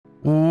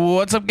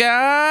What's up,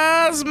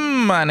 guys?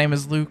 My name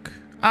is Luke.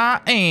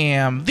 I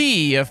am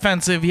the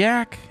Offensive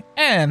Yak,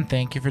 and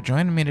thank you for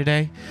joining me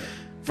today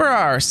for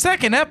our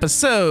second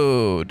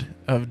episode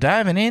of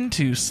diving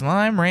into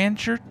Slime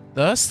Rancher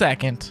the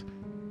Second.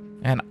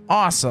 An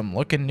awesome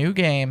looking new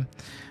game.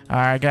 All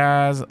right,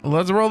 guys,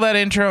 let's roll that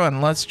intro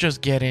and let's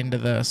just get into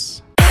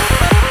this.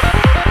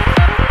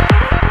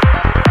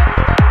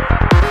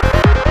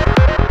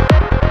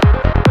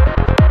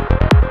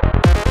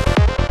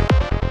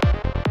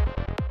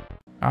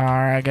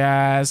 Alright,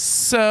 guys,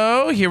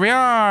 so here we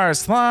are,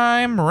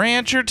 Slime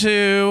Rancher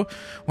 2,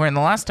 where in the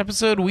last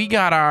episode we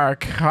got our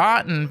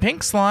cotton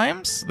pink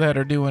slimes that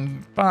are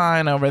doing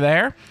fine over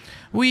there.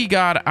 We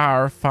got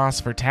our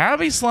phosphor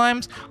tabby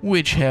slimes,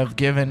 which have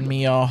given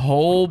me a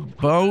whole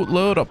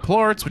boatload of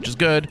plorts, which is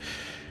good,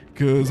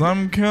 because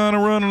I'm kind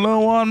of running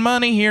low on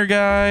money here,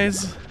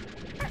 guys.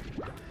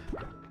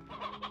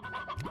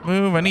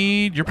 Move, I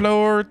need your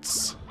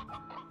plorts.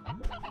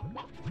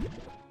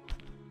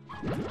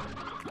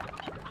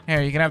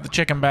 Here, you can have the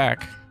chicken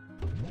back.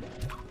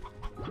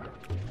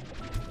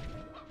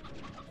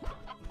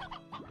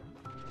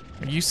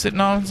 Are you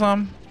sitting on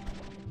some?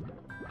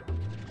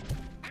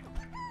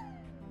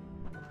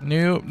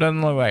 Nope,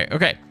 doesn't look like it.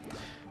 Okay,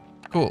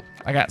 cool.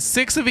 I got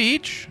 6 of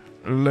each.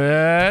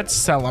 Let's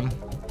sell them.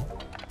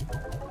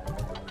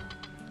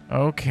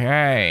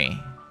 Okay.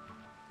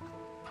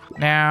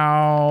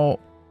 Now,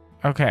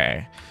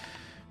 okay.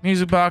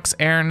 Music box,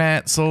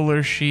 airnet,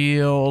 solar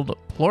shield.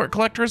 Plort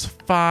collectors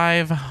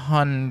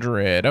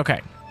 500. Okay.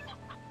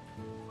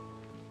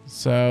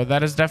 So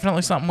that is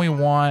definitely something we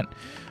want.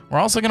 We're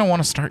also going to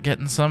want to start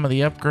getting some of the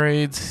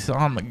upgrades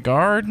on the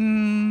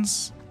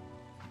gardens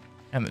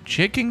and the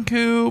chicken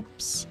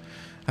coops.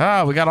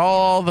 Ah, we got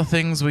all the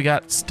things we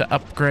got to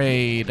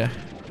upgrade.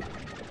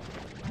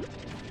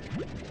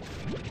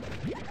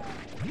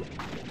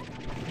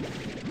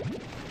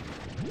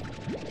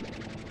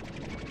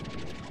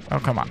 Oh,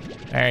 come on.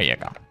 There you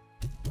go.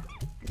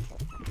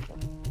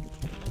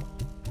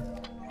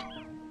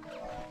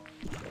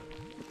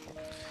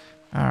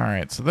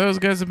 Alright, so those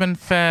guys have been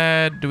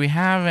fed. Do we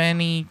have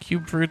any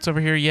cube fruits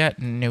over here yet?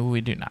 No, we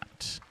do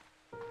not.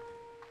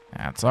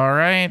 That's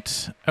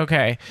alright.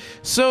 Okay,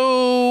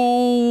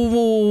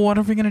 so what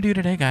are we gonna do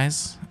today,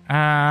 guys?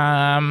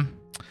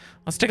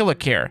 Let's take a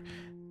look here.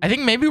 I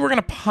think maybe we're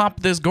gonna pop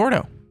this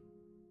Gordo.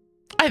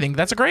 I think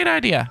that's a great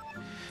idea.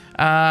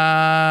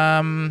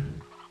 Wow,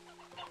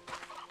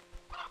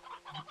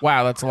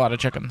 that's a lot of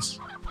chickens.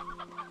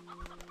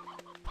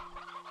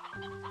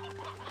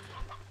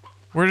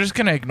 We're just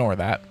gonna ignore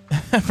that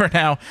for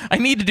now. I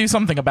need to do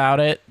something about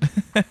it.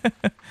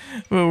 But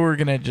we're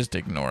gonna just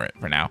ignore it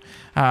for now.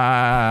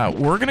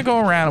 We're gonna go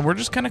around and we're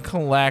just gonna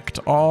collect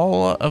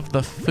all of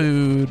the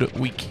food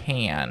we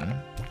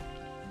can.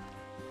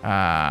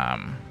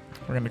 We're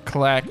gonna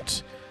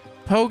collect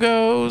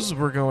pogos.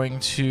 We're going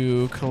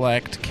to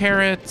collect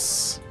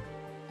carrots.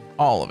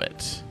 All of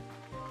it.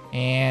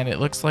 And it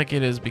looks like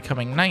it is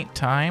becoming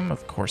nighttime.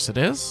 Of course it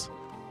is.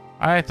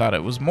 I thought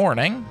it was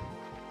morning.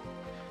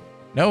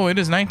 No, it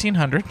is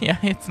 1900. Yeah,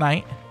 it's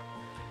night.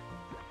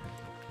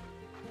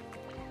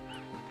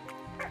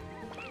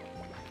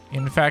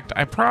 In fact,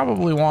 I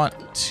probably want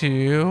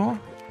to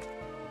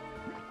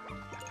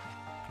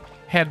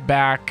head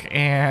back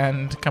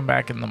and come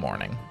back in the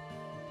morning.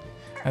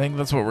 I think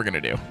that's what we're going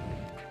to do.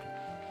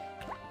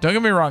 Don't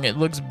get me wrong, it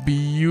looks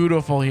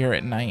beautiful here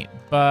at night,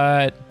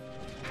 but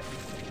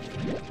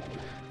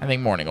I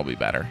think morning will be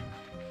better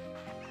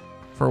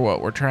for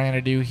what we're trying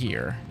to do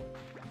here.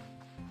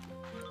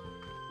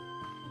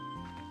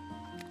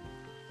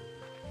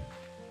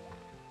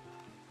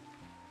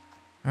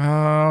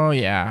 Oh,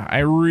 yeah. I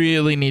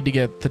really need to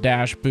get the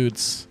dash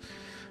boots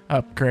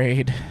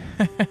upgrade.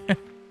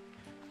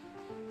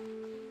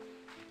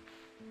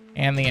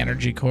 And the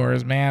energy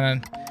cores, man.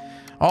 And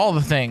all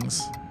the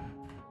things.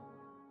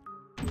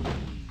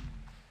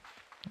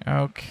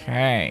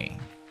 Okay.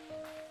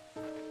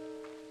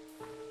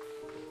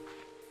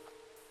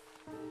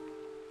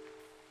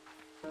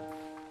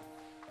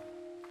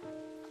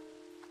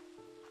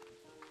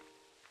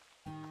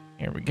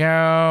 Here we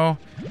go.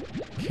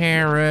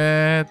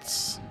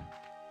 Carrots.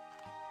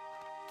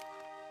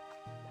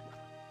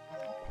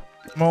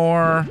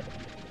 More.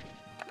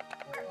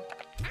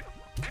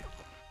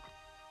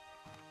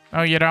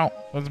 Oh, you don't.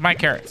 What's my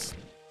carrots?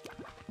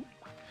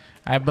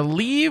 I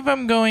believe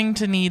I'm going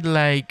to need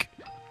like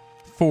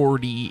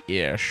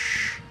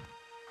 40-ish.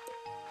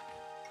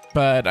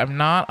 But I'm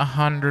not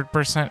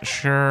 100%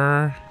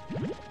 sure.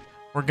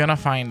 We're gonna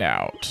find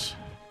out.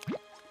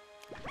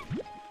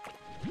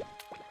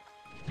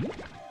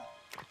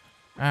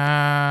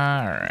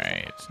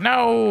 Alright.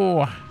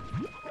 No!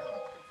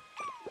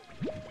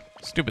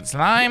 Stupid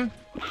slime.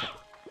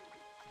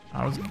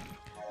 I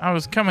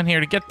was coming here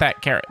to get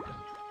that carrot.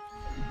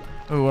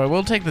 Ooh, I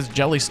will take this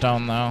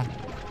jellystone though.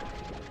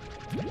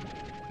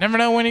 Never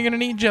know when you're gonna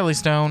need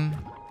jellystone.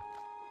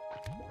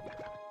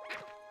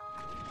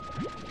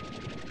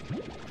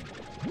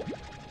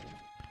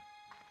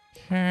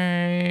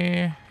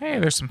 Okay. Hey,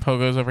 there's some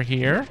pogos over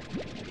here.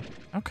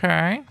 Okay.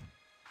 Okay.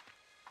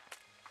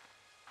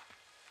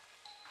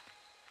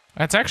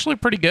 That's actually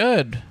pretty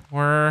good.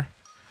 We're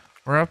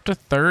up to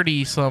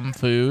 30 some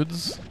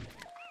foods.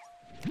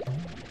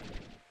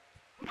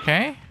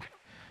 Okay.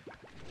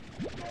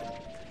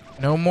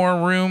 No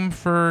more room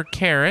for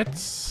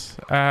carrots.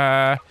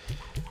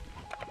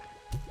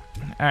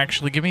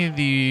 Actually, give me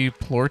the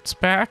plorts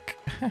back.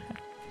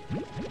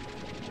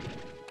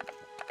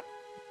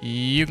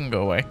 You can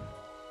go away.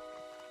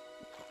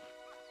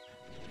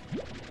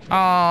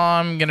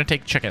 I'm gonna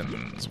take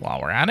chickens while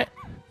we're at it,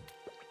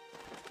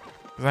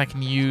 because I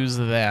can use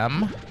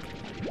them.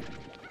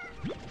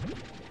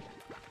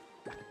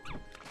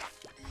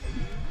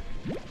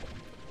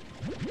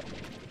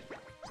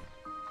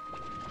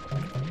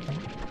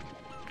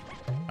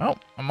 Oh,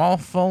 I'm all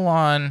full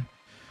on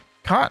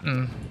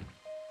cotton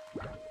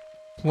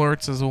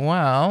plorts as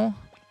well.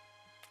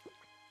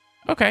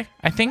 Okay,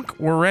 I think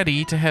we're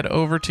ready to head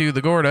over to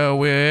the Gordo,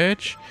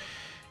 which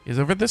is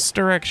over this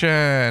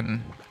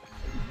direction.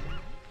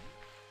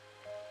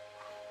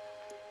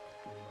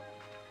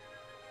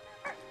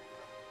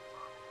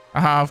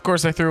 Of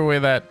course I threw away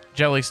that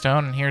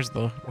jellystone, and here's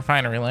the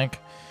refinery link.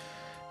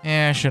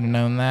 Yeah, I should have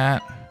known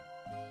that.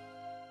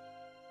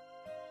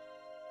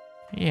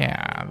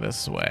 Yeah,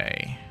 this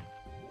way.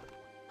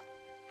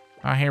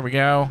 Oh, here we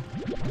go.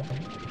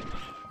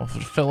 We'll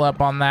fill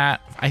up on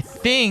that. I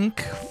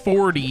think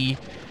 40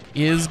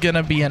 is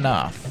gonna be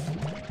enough.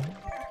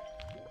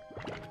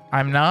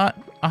 I'm not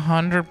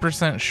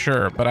 100%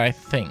 sure, but I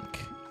think.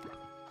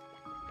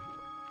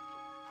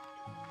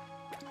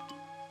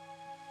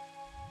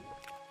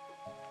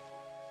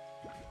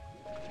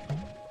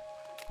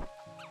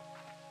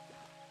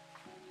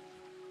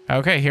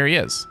 Okay, here he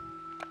is.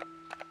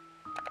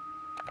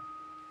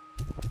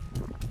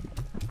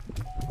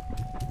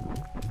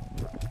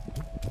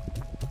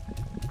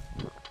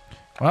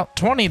 Well,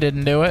 20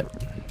 didn't do it.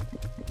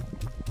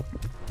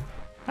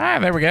 Ah,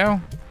 there we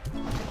go.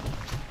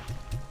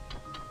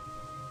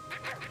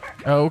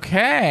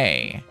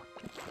 Okay.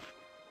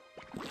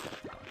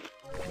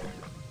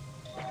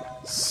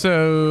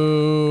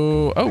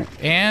 So, oh,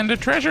 and a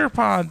treasure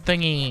pod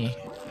thingy.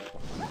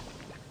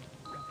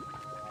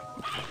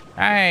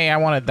 Hey, I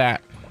wanted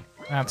that.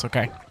 That's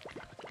okay.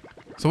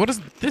 So what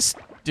does this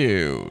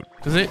do?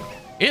 Does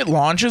it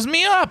launches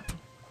me up?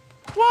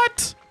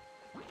 What?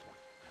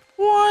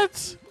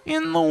 What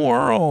in the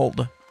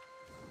world?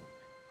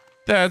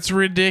 That's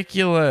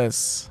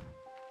ridiculous.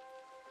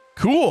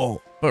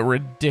 Cool, but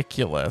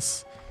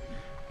ridiculous.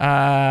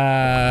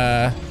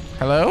 Hello?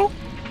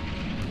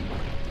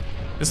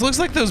 This looks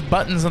like those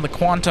buttons in the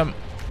quantum.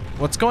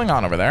 What's going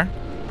on over there?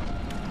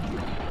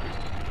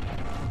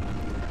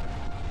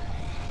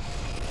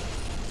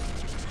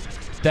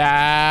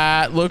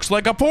 That looks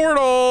like a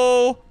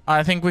portal.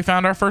 I think we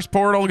found our first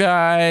portal,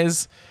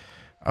 guys.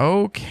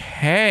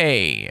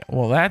 Okay.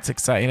 Well, that's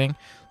exciting.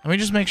 Let me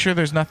just make sure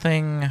there's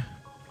nothing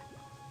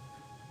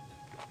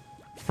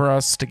for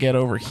us to get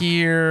over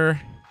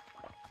here.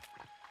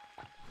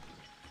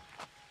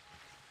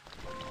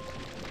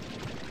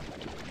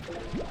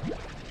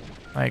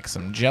 Like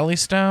some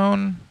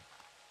jellystone.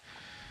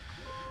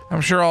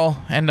 I'm sure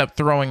I'll end up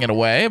throwing it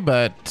away,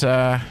 but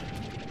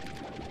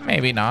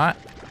maybe not.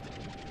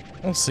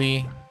 We'll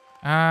see.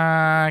 Can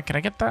I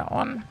get that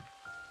one?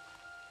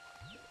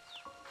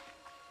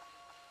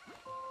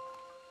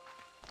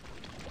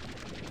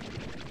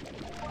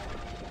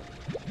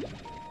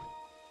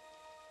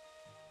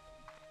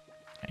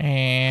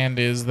 And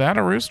is that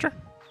a rooster?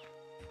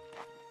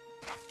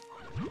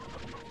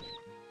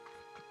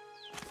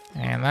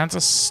 And that's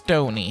a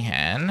stony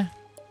hen.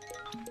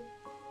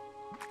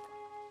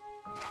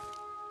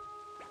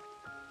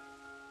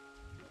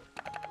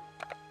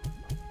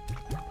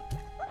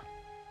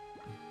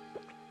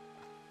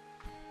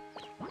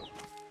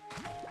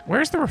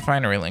 Where's the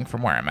refinery link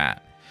from where I'm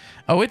at?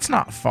 Oh, it's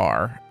not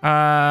far.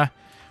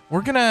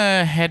 We're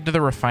gonna head to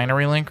the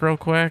refinery link real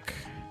quick.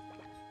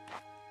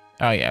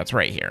 Oh yeah, it's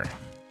right here.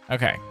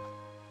 Okay.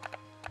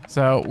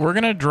 So we're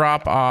gonna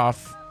drop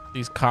off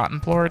these cotton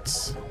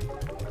plorts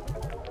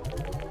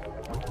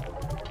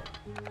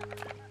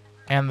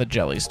and the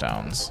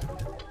jellystones.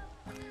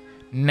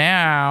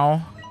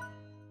 Now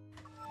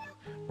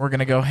we're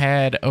gonna go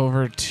head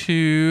over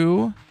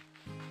to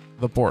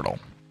the portal.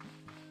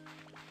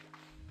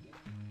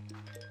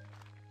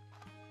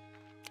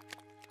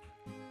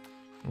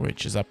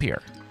 Which is up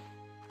here.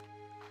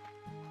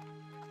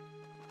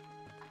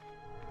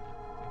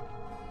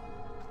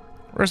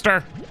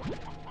 Rooster!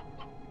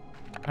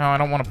 No, I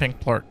don't want a pink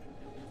plort.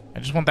 I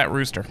just want that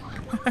rooster.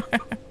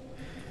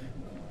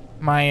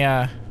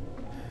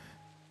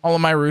 All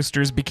of my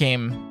roosters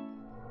became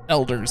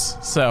elders,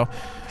 so.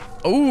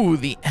 Oh,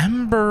 the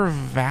Ember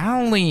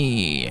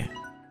Valley.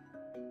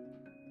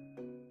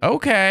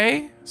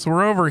 Okay, so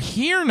we're over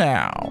here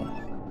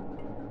now.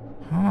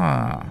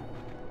 Huh.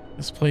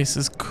 This place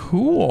is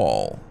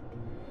cool.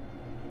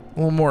 A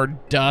little more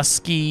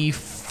dusky,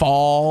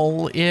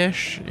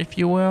 fall-ish, if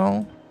you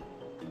will.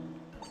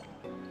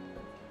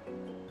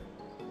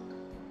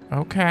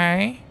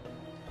 Okay.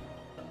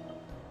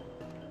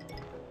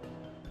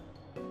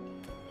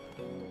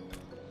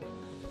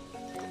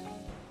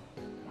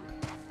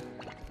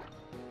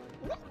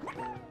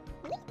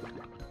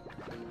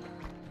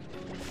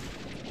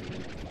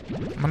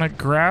 I'm gonna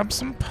grab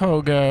some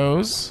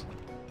pogos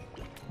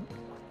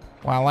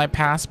while I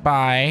pass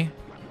by.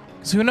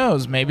 'Cause who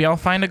knows, maybe I'll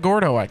find a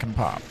Gordo I can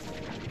pop.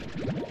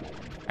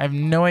 I have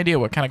no idea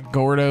what kind of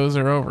Gordos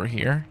are over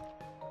here.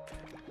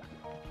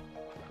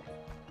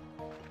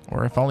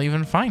 Or if I'll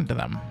even find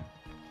them.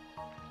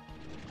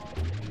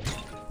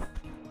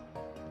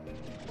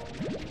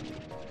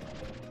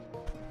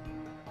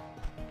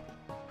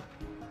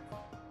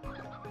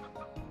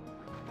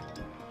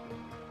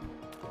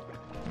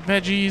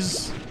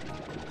 Veggies.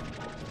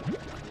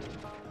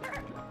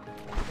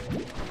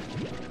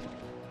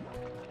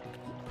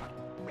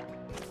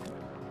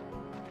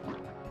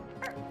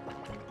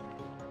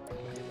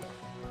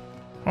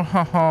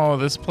 Oh,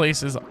 this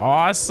place is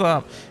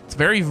awesome. It's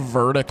very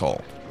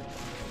vertical.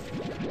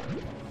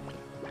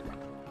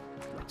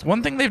 It's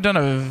one thing they've done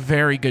a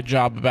very good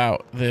job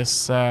about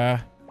this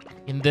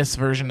in this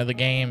version of the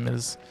game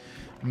is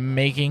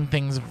making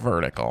things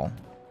vertical.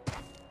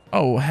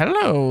 Oh,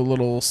 hello,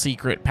 little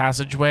secret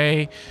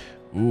passageway.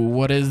 Ooh,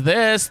 what is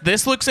this?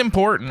 This looks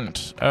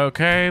important.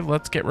 Okay,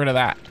 let's get rid of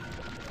that.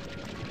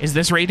 Is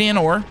this radiant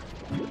ore?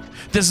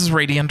 This is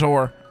radiant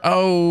ore.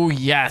 Oh,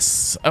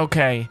 yes.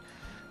 Okay.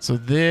 So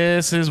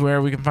this is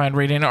where we can find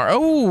radiant ore.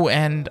 Oh,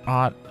 and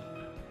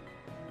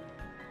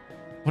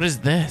what is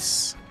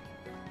this?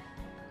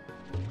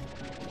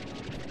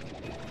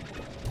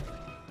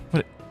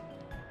 What?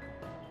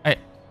 I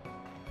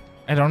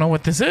don't know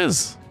what this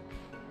is.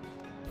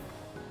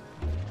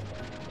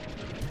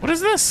 What is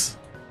this?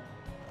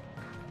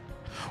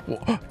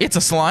 It's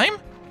a slime?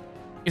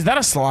 Is that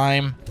a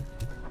slime?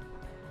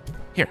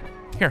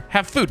 Here,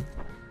 have food.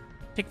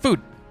 Take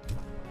food.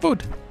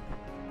 Food.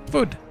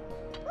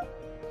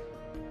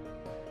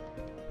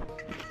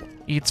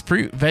 Eats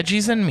fruit,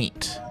 veggies, and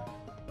meat.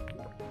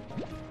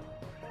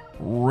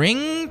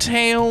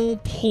 Ringtail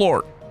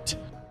plort.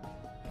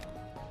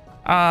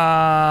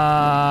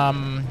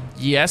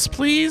 Yes,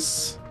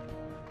 please.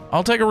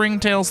 I'll take a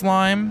ringtail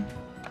slime.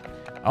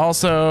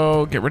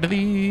 Also, get rid of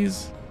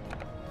these.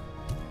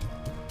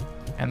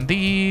 And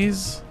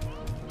these.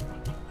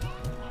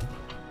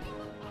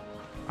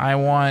 I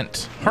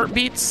want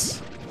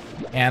heartbeats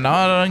and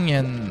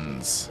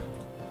onions.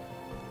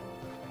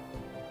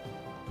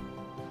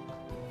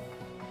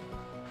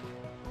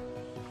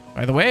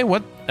 By the way,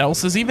 what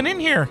else is even in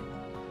here?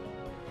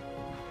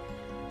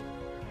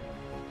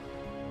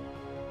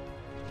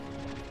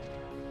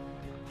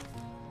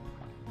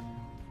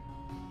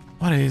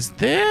 What is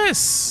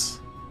this?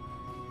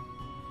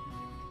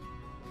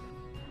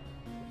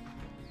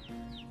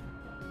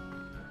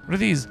 What are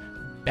these?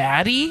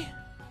 Batty?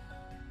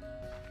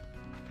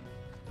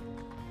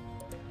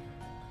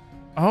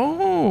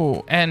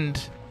 Oh,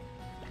 and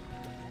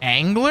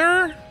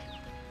angler?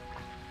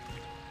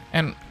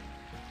 And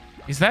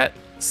is that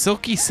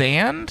silky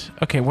sand?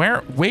 Okay,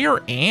 where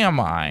am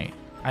I?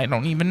 I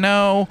don't even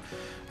know.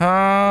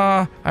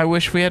 I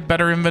wish we had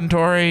better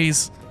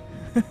inventories.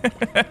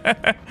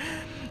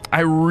 I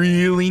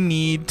really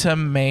need to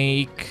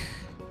make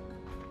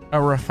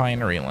a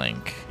refinery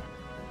link.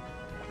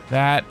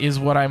 That is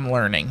what I'm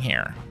learning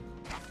here.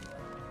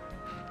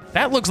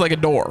 That looks like a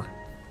door.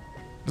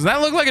 Does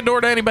that look like a door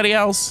to anybody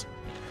else?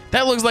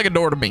 That looks like a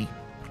door to me.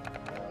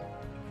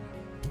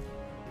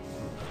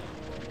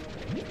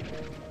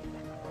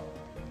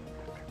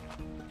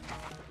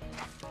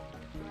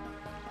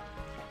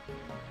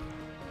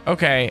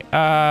 Okay,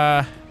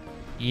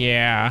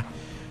 yeah.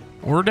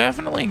 We're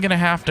definitely gonna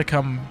have to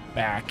come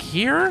back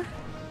here.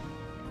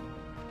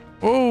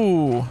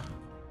 Ooh.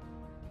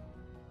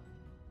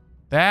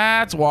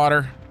 That's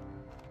water.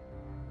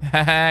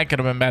 Haha, could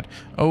have been bad.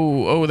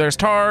 Oh, there's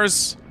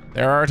tars.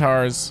 There are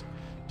tars.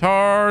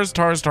 Tars.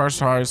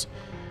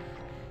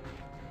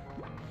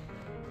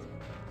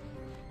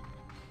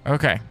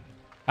 Okay.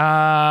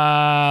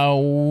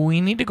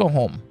 We need to go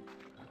home.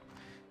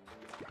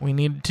 We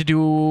need to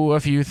do a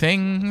few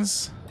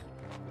things.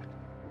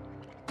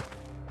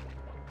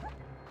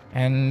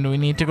 And we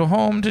need to go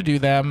home to do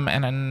them,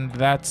 and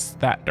that's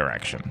that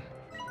direction.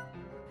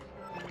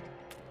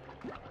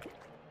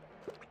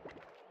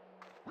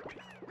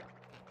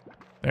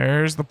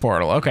 There's the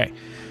portal. Okay.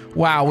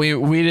 Wow,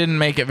 we didn't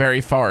make it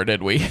very far,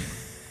 did we?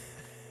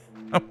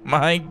 Oh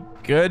my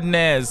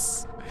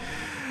goodness.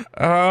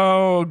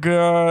 Oh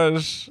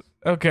gosh.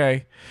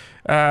 Okay.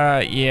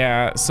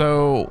 Yeah,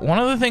 so one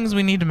of the things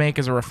we need to make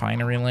is a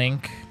refinery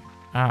link.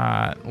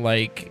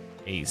 Like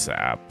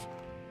ASAP.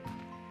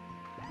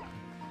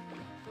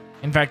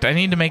 In fact, I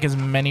need to make as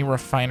many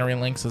refinery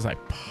links as I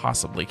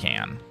possibly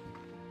can.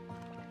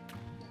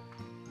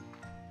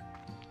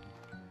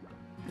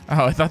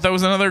 Oh, I thought that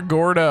was another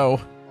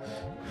Gordo.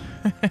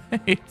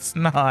 It's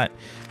not.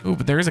 Ooh,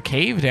 but there's a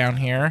cave down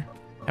here.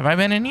 Have I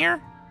been in here?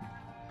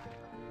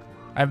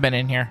 I've been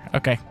in here.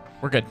 Okay,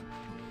 we're good.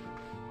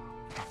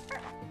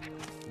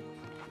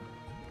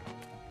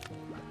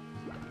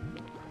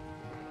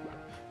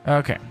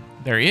 Okay,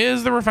 there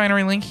is the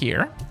refinery link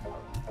here.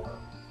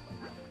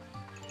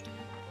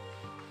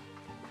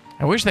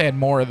 I wish they had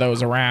more of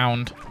those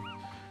around.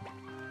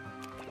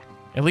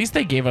 At least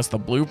they gave us the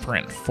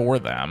blueprint for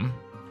them.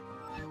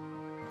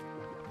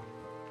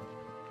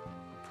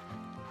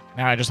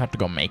 Now I just have to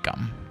go make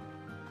them.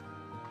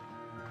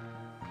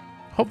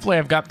 Hopefully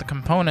I've got the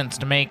components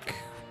to make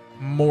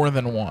more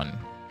than one.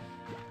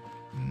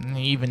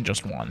 Even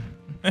just one.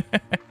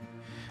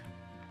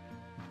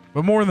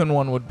 But more than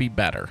one would be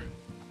better.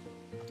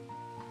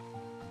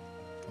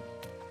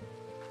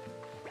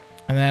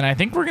 And then I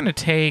think we're going to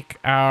take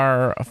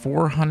our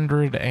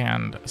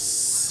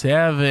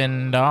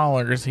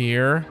 $407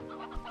 here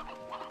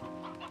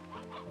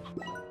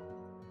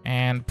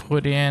and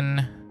put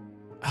in...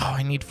 Oh,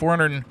 I need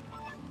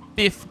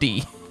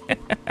 450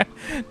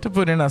 to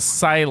put in a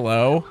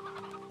silo.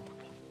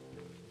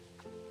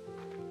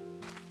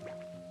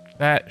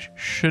 That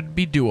should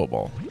be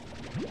doable.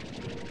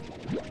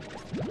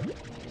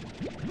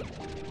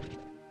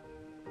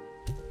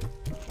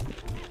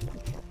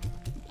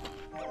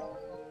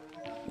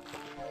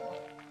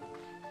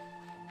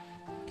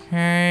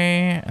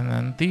 Okay, and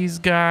then these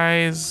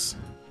guys.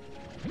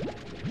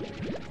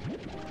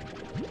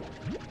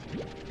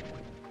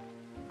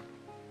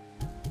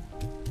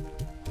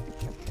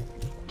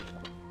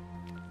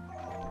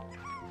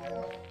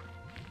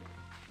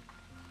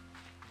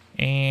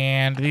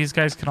 And these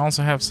guys can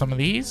also have some of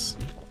these.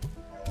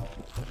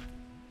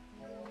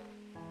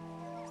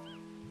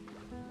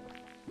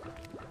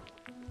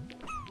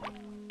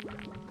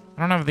 I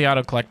don't have the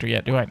auto collector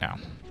yet, do I now?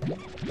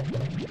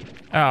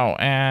 Oh,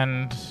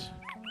 and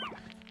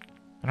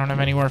I don't have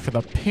anywhere for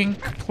the pink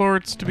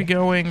plorts to be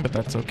going, but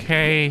that's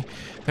okay.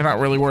 They're not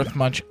really worth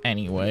much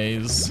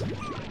anyways.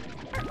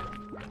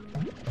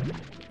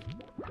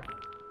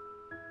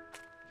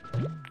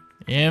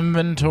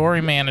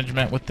 Inventory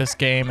management with this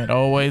game, it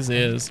always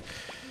is.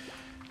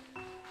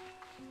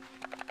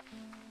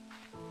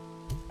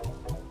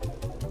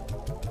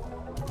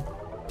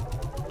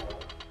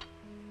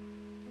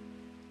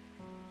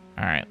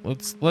 All right,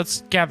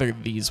 let's gather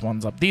these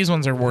ones up. These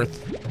ones are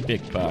worth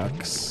big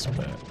bucks,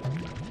 but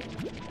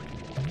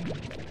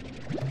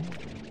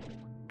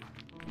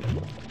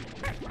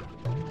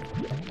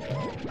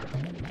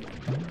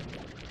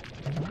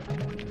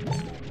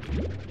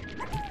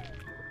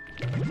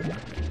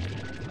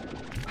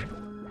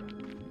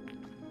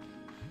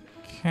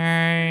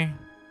okay.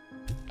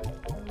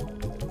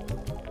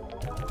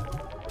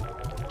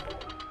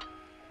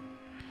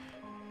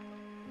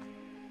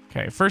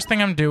 Okay, first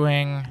thing I'm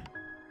doing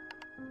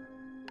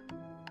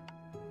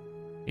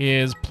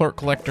is plort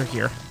collector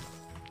here.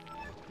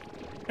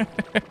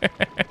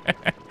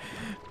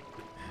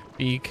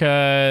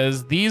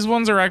 Because these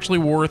ones are actually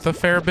worth a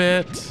fair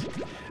bit.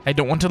 I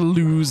don't want to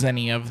lose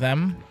any of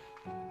them.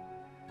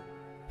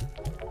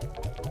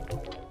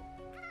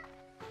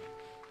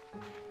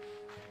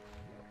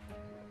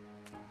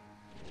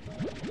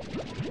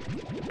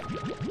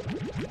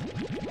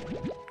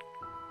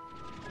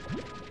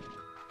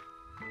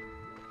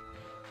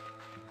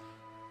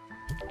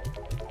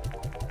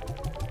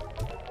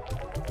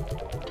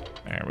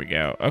 There we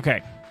go.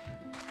 Okay.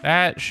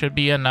 That should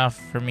be enough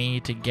for me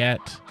to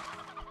get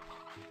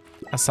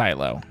a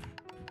silo.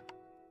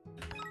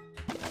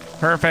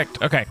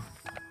 Perfect. Okay.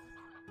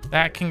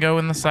 That can go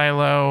in the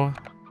silo.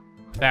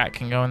 That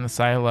can go in the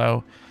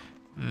silo.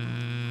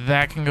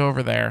 That can go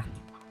over there.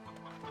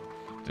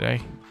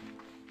 Did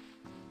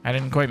I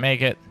didn't quite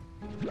make it.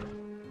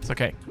 It's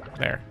okay.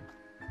 There.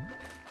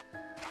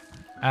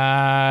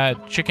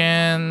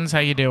 Chickens, how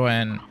you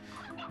doing?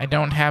 I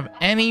don't have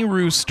any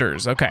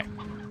roosters. Okay.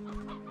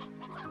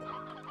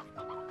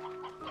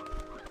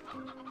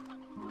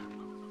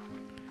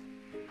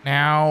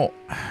 Now,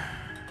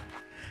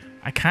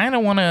 I kind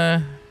of want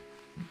to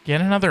get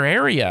another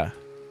area.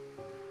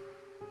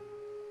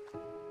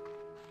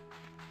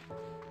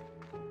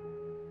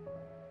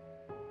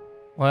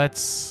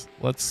 Let's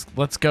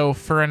go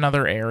for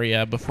another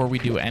area before we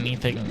do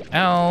anything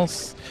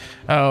else.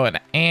 Oh,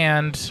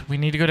 and we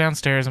need to go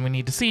downstairs and we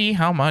need to see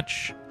how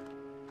much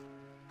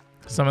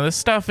some of this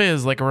stuff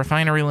is, like a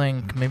refinery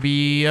link,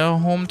 maybe a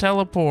home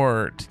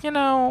teleport, you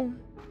know.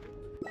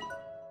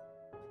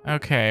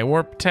 Okay,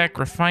 warp tech,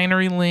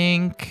 refinery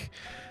link.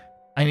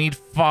 I need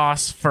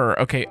phosphor.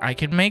 Okay, I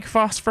can make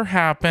phosphor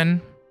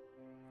happen.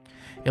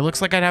 It looks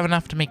like I'd have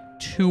enough to make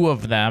 2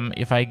 of them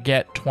if I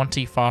get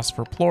 20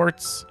 phosphor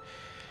plorts.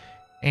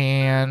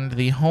 And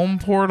the home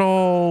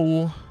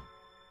portal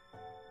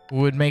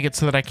would make it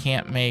so that I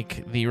can't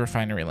make the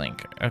refinery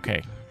link.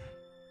 Okay.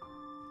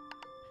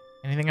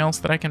 Anything else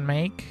that I can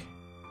make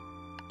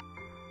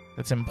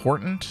that's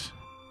important?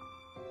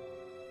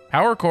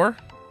 Power core.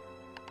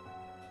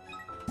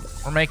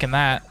 We're making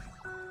that.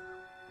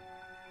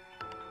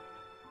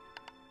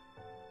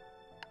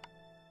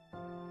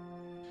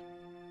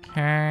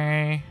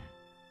 Okay.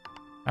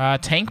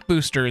 Tank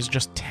booster is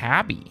just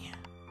tabby.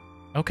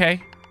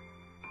 Okay.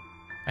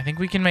 I think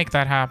we can make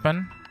that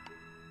happen.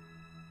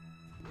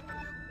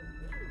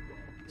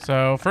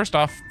 So, first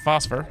off,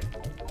 phosphor.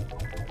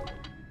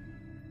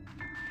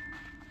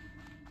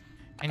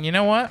 And you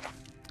know what?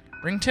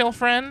 Ringtail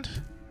friend,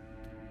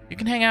 you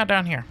can hang out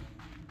down here.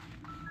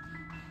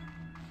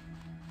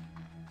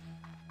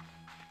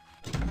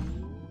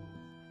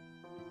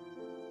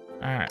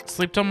 Alright,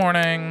 sleep till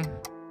morning.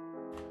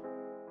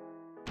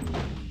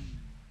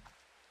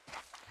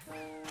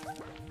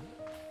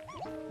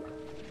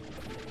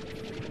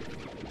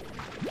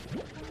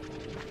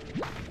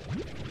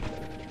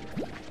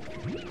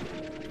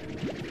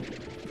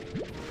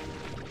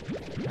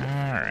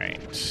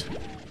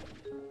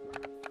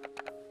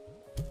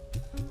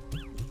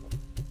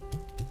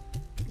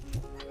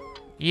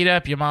 Eat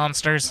up, you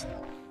monsters.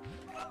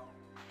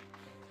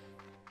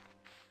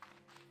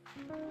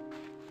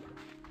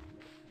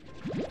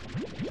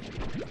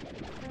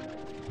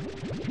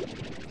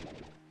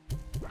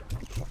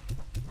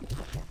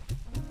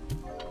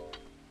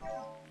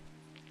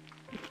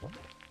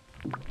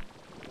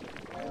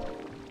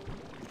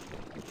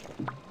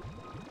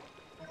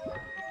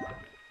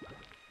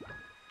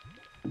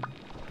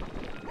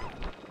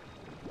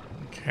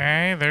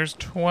 Okay, there's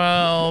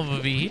 12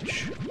 of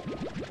each.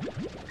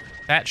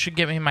 That should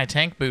give me my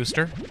tank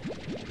booster.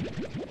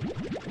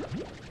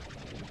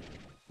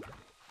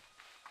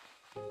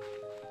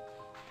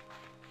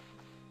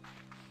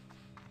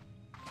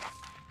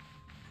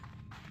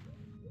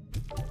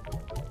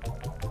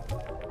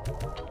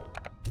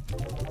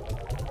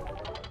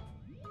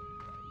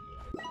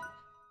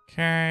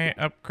 Okay,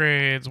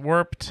 upgrades.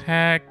 Warp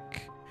tech.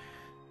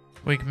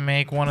 We can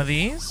make one of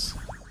these.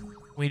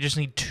 We just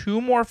need 2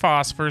 more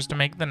phosphors to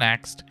make the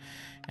next.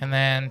 And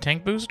then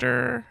tank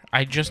booster.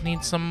 I just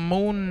need some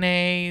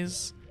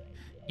monies.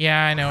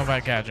 Yeah, I know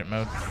about gadget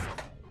mode.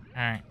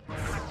 Alright.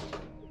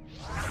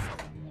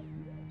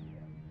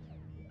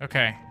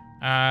 Okay.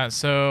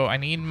 So I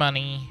need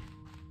money.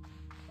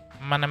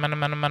 Money, money,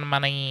 money, money,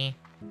 money.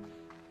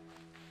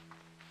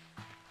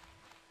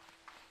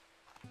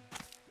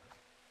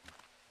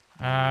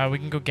 We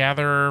can go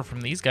gather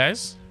from these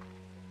guys.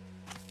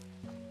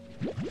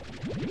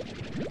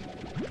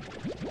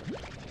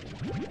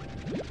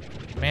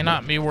 May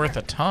not be worth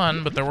a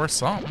ton, but they're worth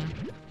something.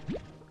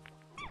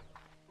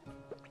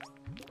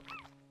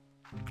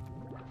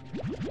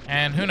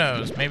 And who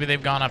knows, maybe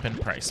they've gone up in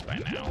price by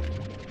now.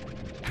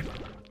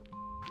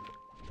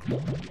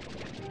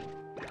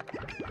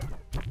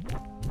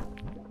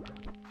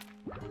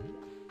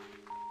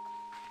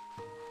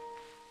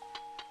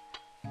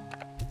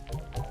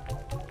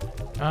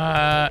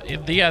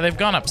 Yeah, they've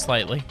gone up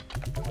slightly.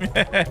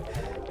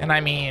 And I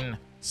mean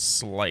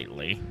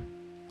slightly.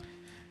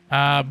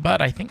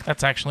 But I think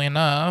that's actually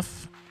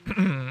enough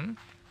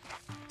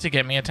to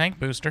get me a tank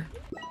booster.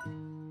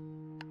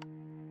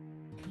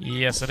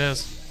 Yes, it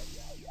is.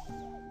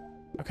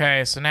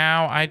 Okay, so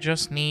now I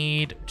just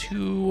need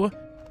two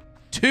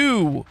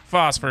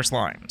phosphor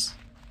slimes.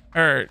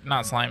 Or,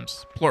 not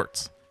slimes,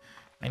 plorts.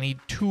 I need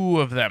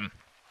 2 of them.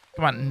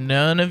 Come on,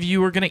 none of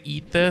you are gonna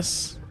eat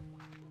this?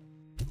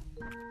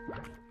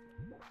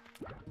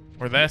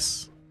 Or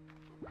this?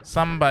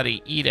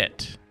 Somebody eat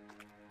it.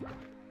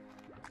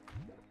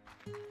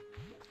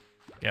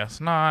 Guess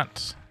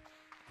not.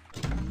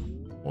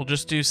 We'll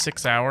just do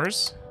 6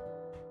 hours.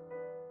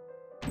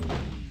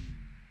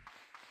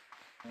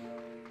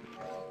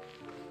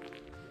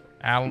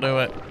 That'll do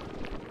it.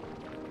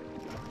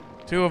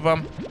 2 of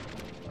them.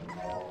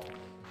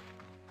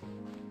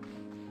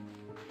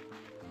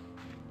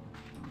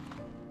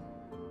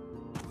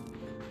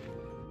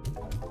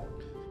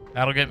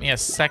 That'll get me a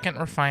second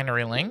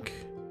refinery link.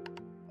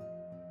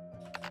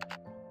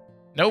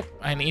 Nope,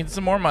 I need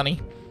some more money.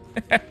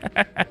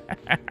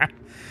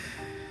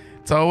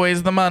 It's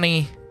always the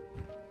money.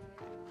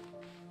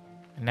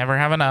 I never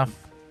have enough.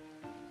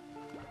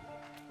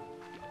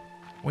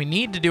 We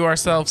need to do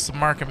ourselves some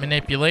market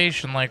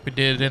manipulation like we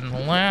did in the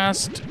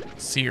last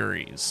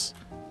series.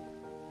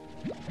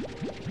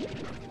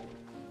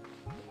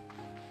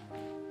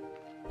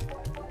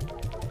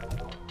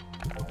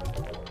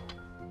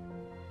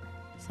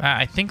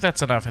 I think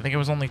that's enough. I think it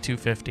was only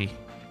 250.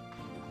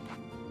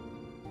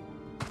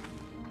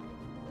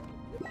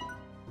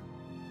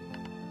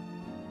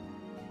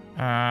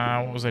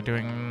 What was I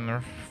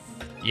doing?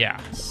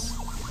 Yes.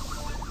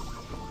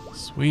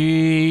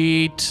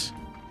 Sweet.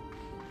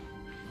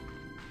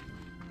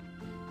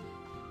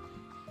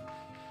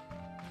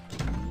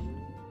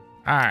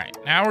 Alright,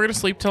 now we're gonna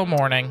sleep till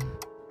morning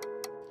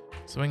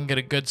so we can get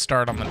a good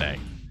start on the day.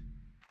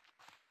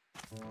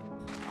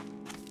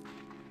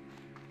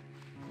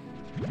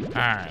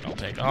 Alright, I'll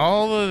take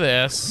all of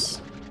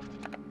this.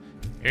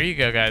 Here you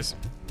go, guys.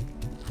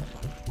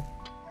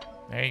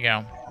 There you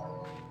go.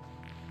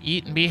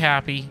 Eat and be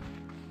happy.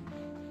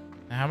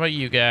 Now, how about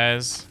you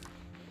guys?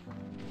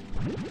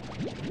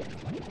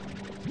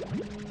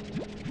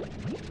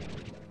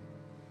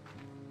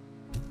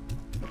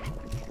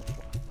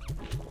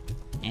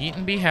 Eat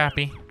and be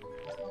happy.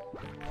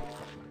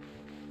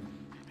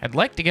 I'd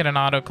like to get an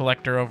auto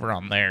collector over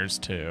on theirs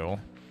too.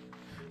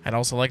 I'd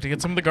also like to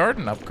get some of the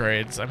garden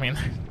upgrades. I mean,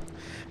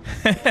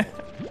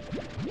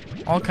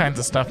 all kinds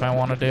of stuff I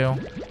want to do.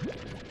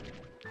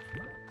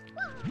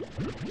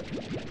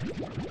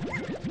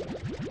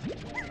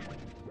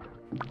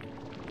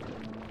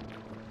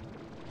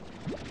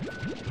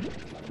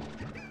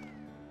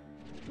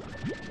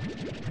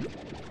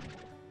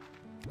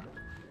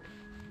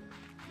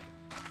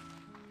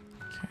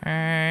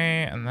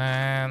 Okay, and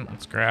then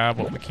let's grab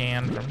what we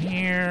can from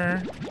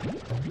here.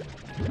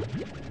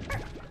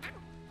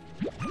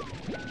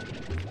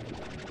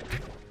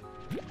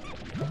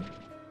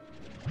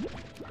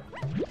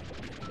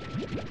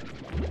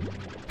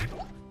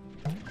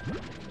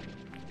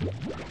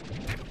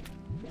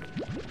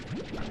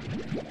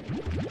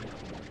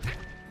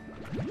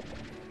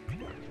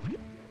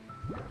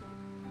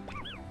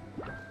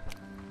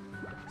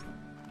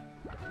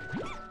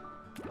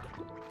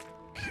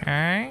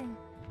 Okay.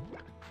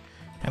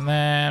 And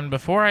then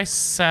before I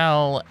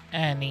sell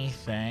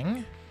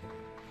anything,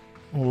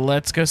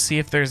 let's go see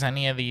if there's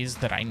any of these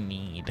that I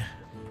need.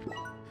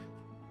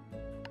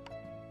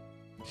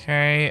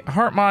 Okay,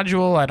 heart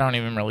module, I don't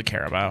even really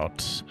care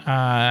about.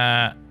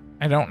 I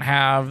don't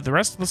have the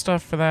rest of the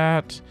stuff for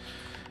that.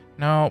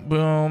 No,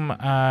 boom.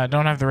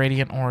 Don't have the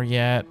radiant ore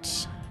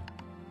yet.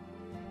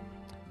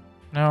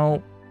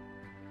 Nope.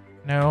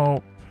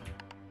 Nope.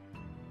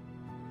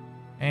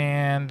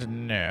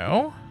 And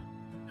no.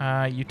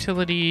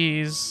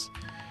 Utilities.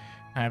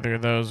 Neither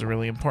of those are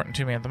really important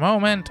to me at the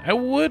moment. I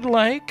would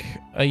like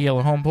a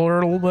yellow home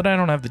portal, but I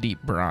don't have the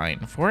deep brine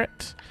for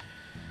it.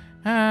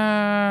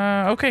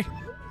 Okay.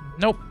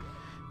 Nope.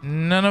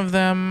 None of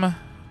them.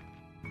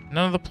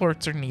 None of the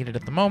plorts are needed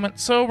at the moment,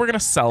 so we're gonna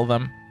sell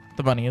them.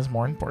 The money is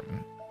more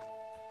important.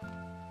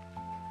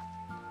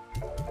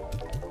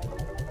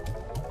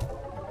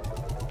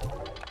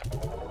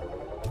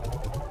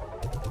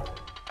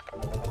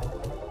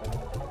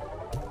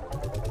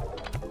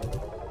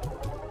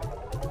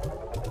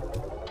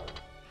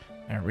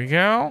 There we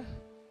go.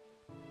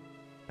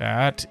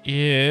 That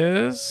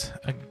is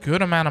a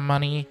good amount of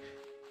money.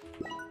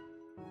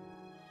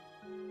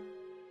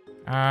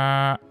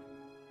 I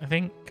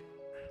think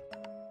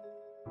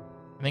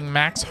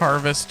max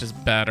harvest is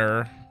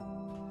better.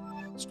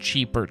 It's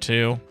cheaper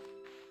too.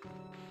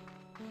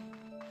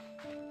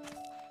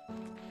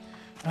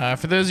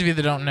 For those of you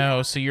that don't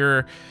know, so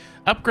your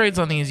upgrades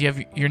on these, you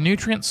have your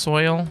nutrient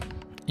soil.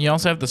 You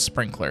also have the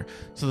sprinkler.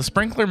 So the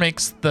sprinkler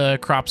makes the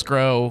crops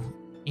grow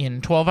in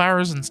 12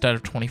 hours instead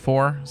of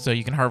 24, so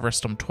you can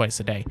harvest them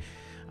twice a day.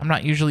 I'm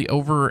not usually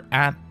over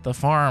at the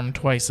farm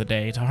twice a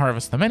day to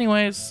harvest them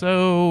anyways,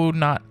 so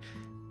not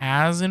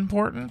as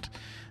important.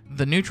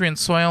 The nutrient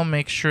soil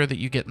makes sure that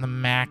you get the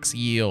max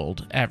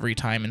yield every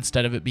time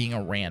instead of it being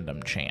a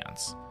random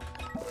chance.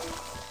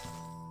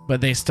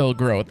 But they still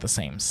grow at the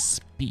same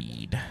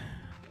speed.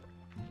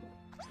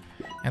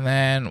 And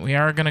then we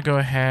are going to go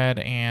ahead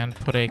and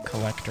put a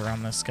collector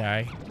on this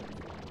guy.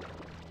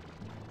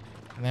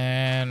 And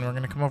then we're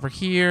going to come over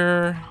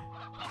here.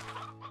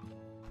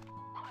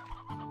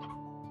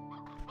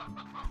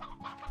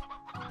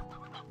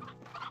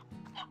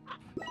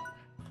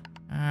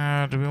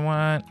 Do we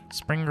want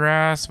spring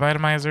grass,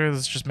 vitamizer?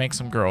 This just makes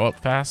them grow up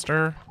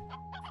faster.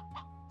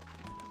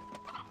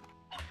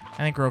 I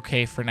think we're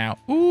okay for now.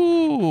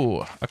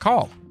 Ooh, a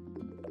call.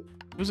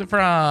 Who's it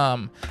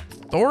from?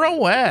 Thora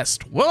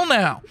West. Well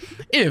now,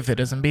 if it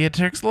isn't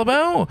Beatrix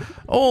LeBeau,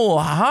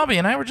 old Hobby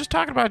and I were just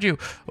talking about you.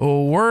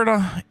 Word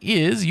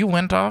is you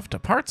went off to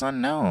parts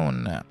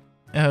unknown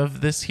of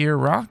this here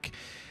rock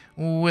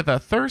with a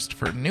thirst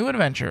for new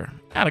adventure.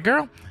 Atta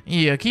girl,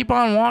 you keep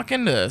on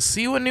walking to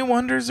see what new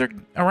wonders are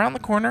around the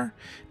corner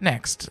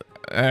next.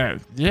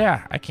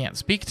 Yeah, I can't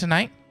speak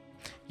tonight.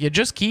 You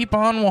just keep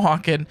on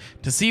walking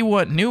to see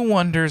what new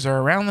wonders are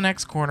around the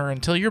next corner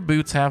until your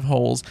boots have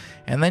holes,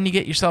 and then you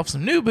get yourself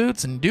some new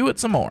boots and do it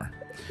some more.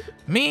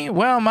 Me,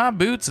 well, my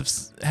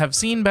boots have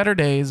seen better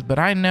days, but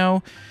I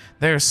know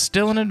there's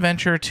still an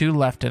adventure or two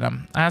left in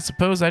them. I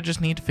suppose I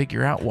just need to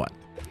figure out what.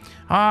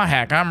 Ah,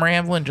 heck, I'm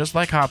rambling just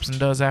like Hobson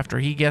does after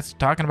he gets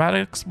talking about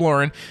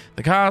exploring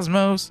the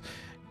cosmos,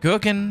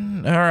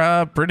 cooking,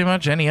 or pretty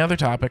much any other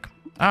topic.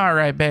 All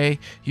right, Bay,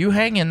 you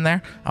hang in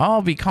there.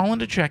 I'll be calling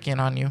to check in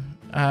on you.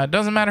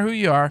 Doesn't matter who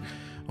you are.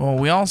 Well,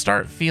 we all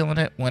start feeling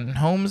it when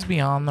home's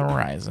beyond the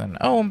horizon.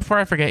 Oh, and before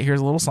I forget,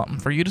 here's a little something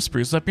for you to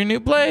spruce up your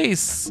new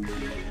place.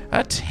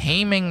 A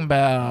taming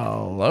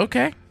bell.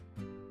 Okay.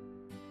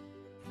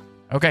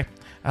 Okay.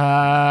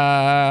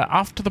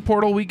 Off to the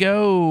portal we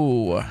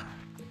go.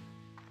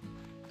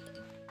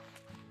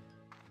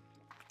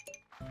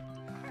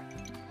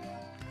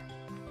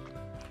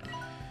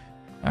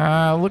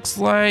 Looks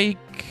like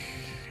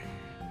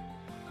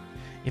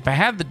if I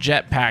had the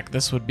jetpack,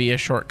 this would be a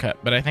shortcut,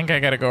 but I think I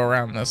gotta go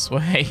around this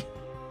way.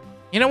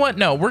 You know what?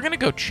 No, we're gonna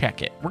go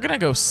check it. We're gonna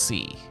go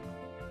see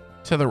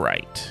to the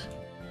right.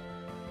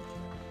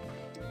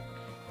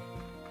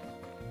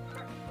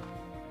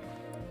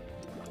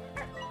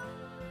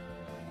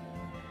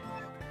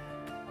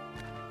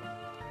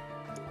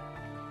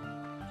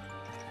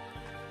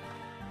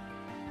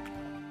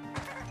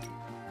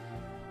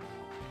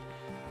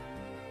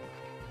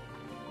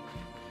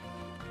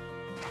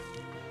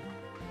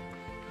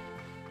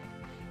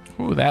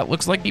 Ooh, that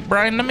looks like deep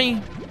brine to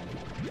me.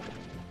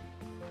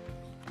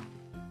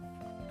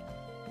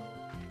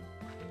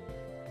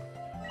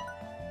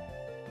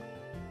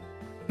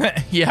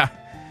 Yeah.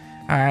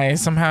 I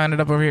somehow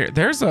ended up over here.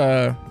 There's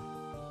a...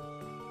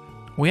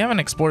 We haven't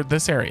explored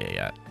this area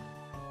yet.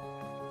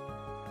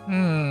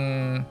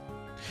 Well,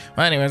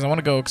 anyways, I want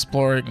to go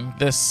exploring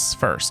this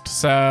first.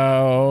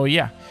 So,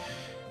 yeah.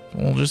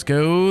 We'll just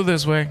go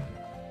this way.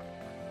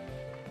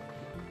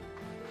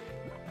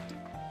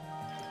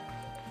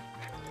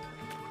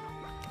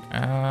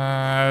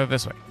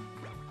 This way.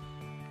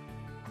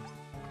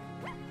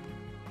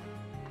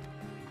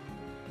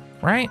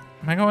 Right?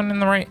 Am I going in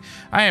the right?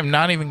 I am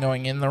not even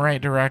going in the right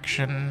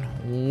direction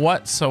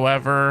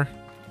whatsoever.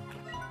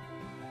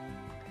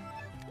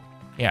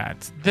 Yeah,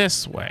 it's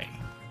this way.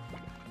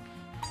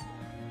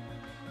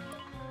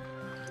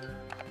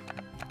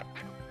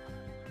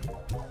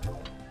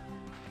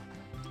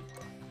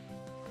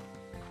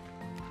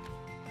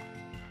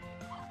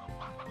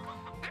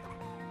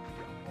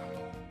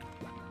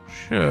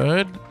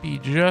 Should be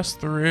just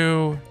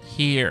through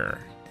here.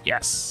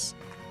 Yes.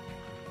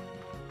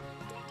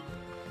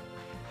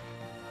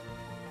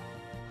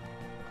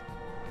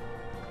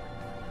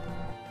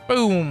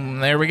 Boom,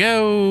 there we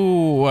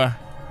go.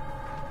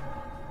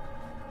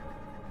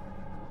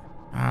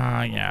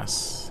 Ah,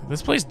 yes.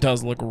 This place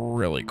does look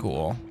really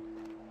cool.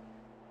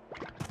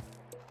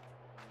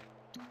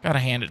 Gotta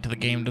hand it to the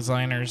game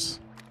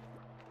designers.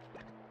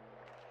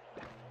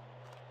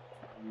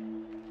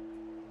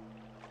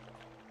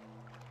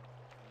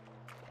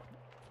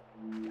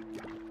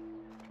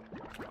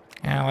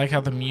 Yeah, I like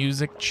how the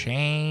music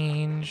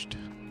changed.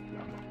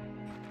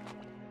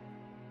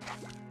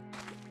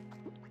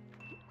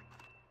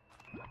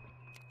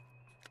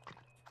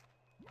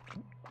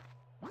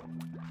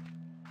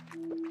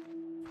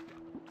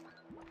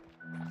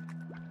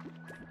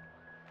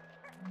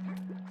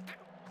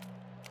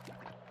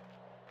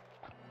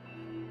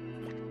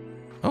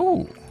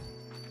 Oh.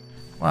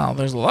 Well,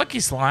 there's a Lucky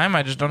Slime.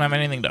 I just don't have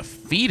anything to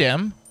feed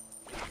him.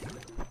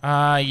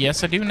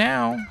 Yes, I do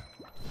now.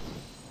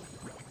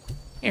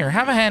 Here,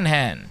 have a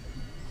hen.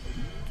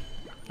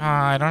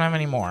 I don't have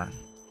any more.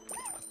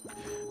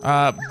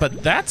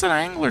 But that's an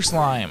Angler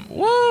Slime.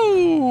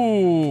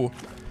 Woo!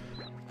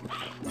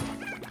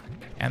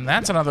 And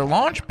that's another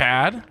launch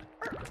pad.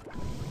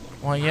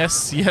 Well,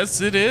 yes,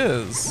 it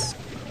is.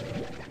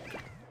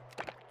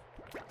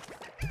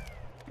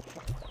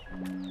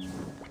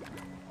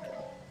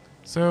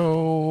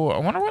 So, I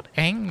wonder what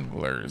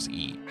anglers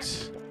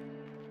eat.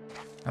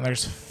 And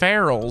there's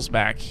ferals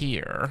back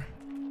here.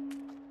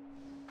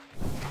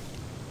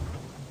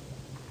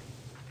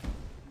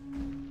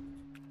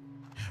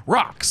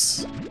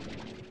 Rocks.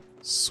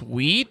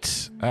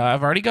 Sweet.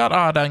 I've already got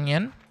odd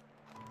onion.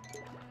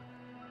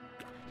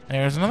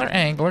 There's another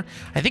angler.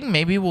 I think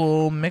maybe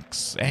we'll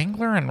mix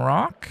angler and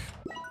rock.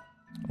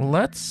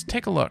 Let's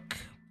take a look.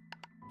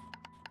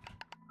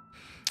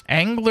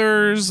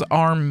 Anglers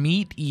are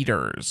meat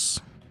eaters.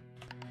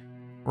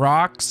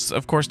 Rocks,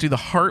 of course, do the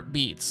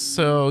heartbeats.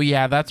 So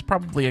yeah, that's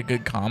probably a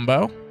good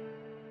combo.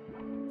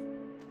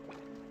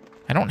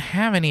 I don't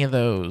have any of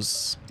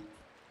those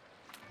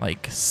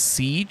like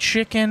sea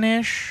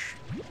chicken-ish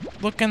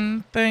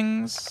looking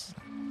things.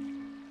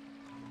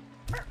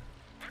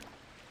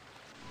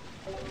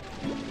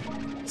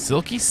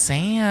 Silky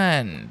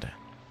sand.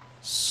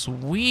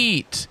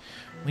 Sweet.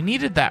 We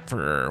needed that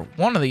for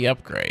one of the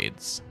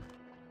upgrades.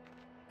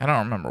 I don't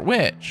remember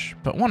which,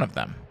 but one of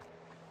them.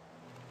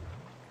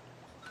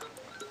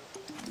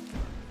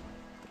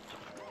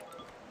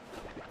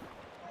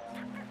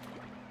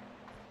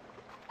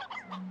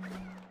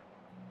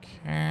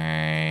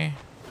 Okay.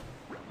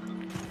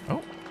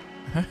 Oh.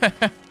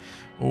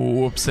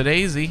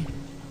 Whoops-a-daisy.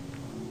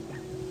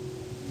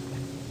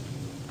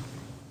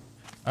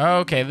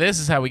 Okay, this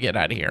is how we get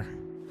out of here.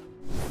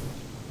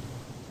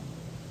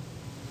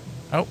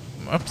 Oh,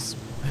 oops.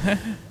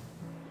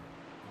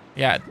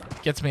 Yeah, it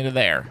gets me to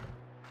there.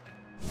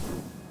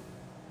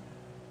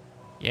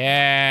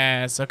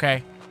 Yes,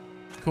 okay.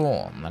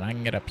 Cool. And then I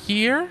can get up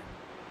here.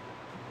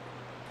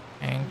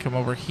 And come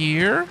over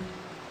here.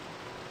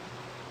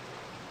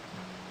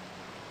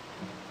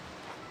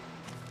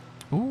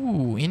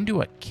 Ooh,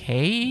 into a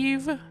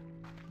cave? This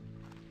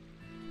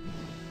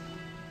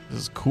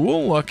is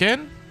cool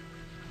looking.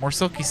 More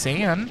silky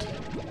sand.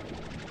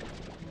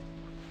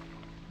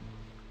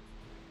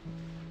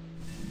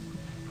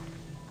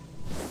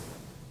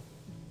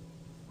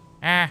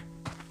 Ah,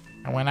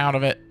 I went out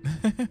of it.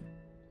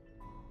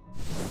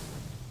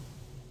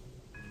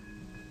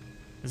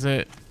 Is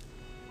it?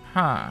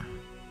 Huh.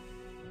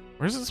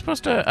 Where's it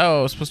supposed to?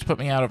 Oh, it's supposed to put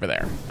me out over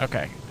there.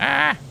 Okay.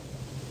 Ah!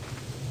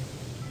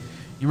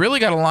 You really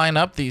gotta line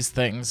up these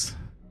things.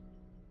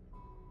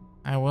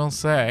 I will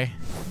say.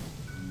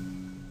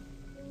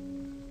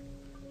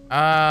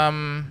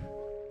 Am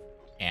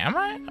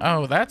I?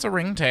 Oh, that's a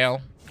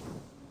ringtail.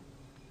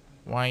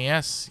 Why,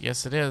 yes.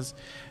 Yes, it is.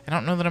 I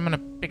don't know that I'm gonna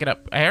pick it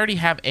up. I already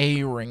have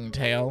a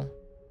ringtail.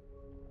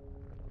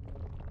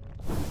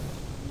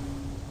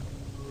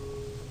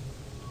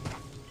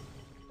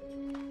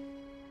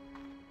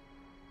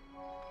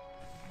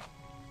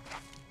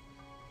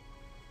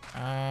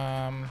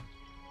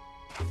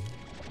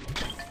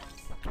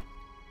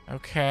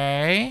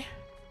 Okay.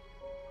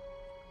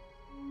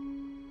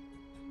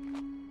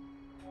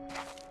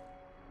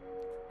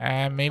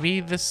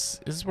 Maybe this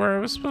is where I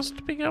was supposed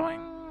to be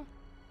going?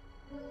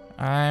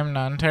 I'm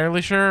not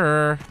entirely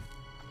sure.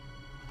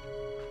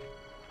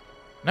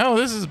 No,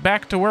 this is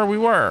back to where we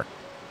were.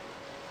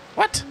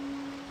 What?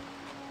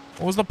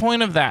 What was the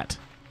point of that?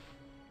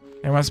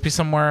 There must be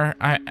somewhere.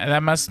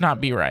 That must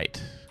not be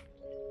right.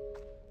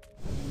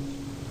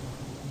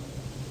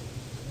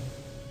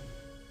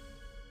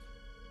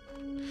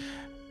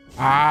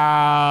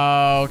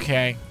 Ah,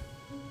 okay.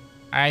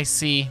 I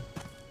see.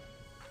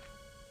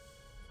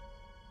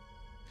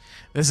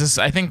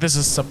 I think this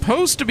is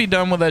supposed to be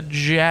done with a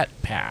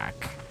jetpack.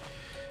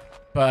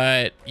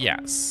 But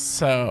yes,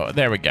 so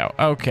there we go.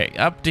 Okay,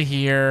 up to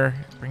here.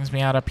 Brings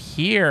me out up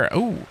here.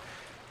 Ooh,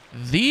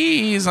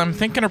 these I'm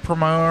thinking are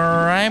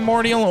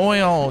primordial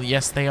oil.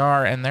 Yes, they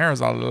are, and there's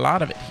a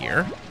lot of it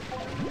here.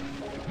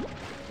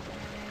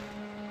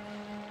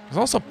 There's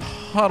also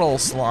puddle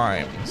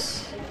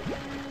slimes,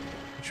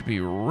 which would be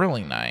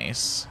really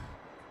nice.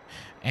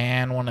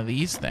 And one of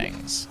these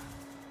things.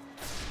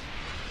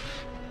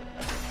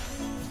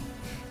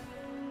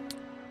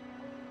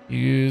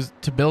 Used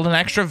to build an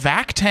extra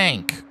vac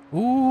tank.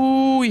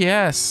 Ooh,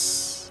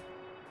 yes.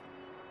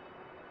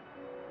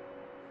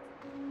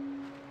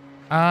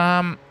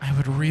 I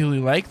would really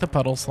like the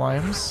puddle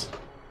slimes.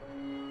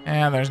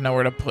 And there's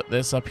nowhere to put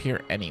this up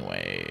here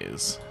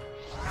anyways.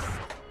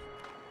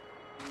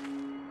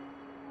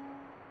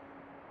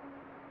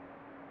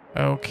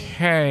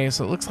 Okay,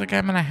 so it looks like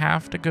I'm gonna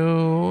have to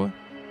go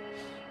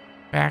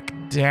back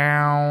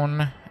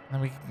down. And then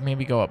we can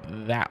maybe go up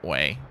that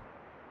way.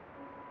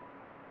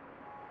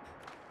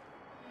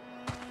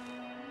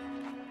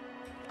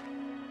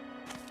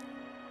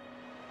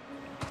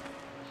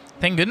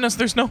 Thank goodness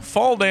there's no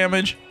fall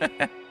damage.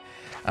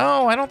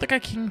 Oh, I don't think I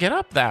can get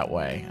up that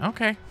way.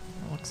 Okay.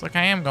 Looks like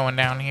I am going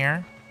down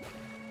here.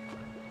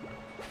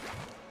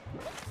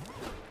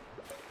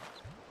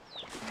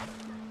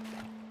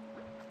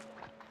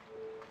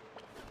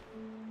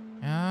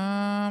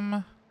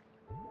 I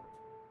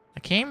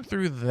came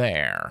through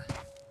there,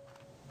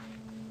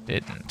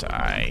 didn't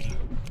I?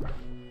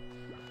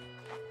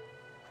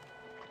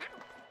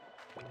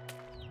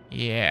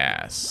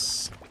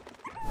 Yes.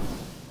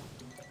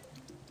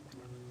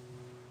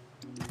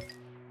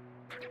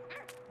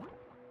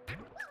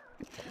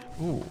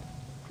 Ooh.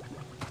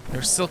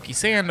 There's silky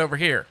sand over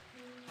here.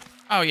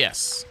 Oh,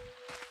 yes.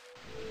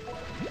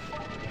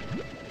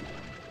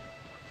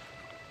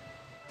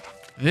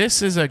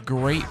 This is a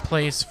great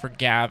place for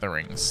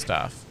gathering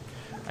stuff.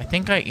 I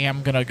think I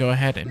am gonna go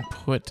ahead and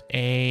put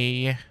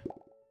a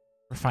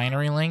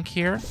refinery link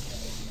here.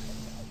 It's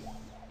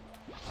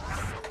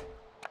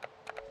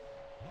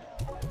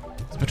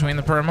between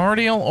the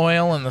primordial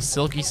oil and the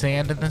silky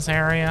sand in this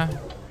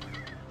area.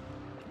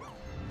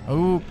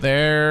 Oh,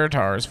 there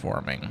tar's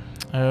forming.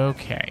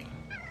 Okay.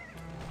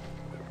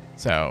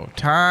 So,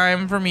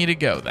 time for me to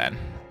go then.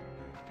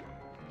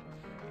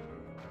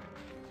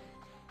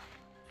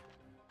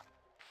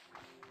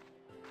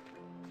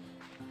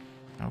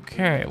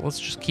 Okay, let's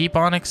just keep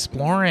on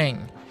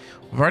exploring.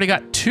 We've already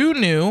got 2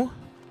 new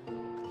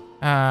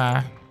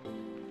slimes.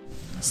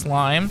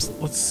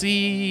 Let's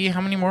see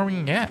how many more we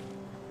can get.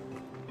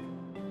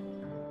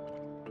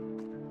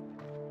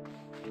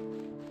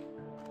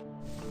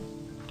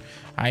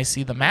 I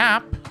see the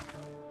map.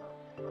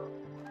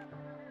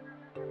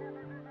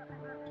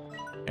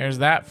 There's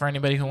that for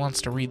anybody who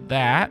wants to read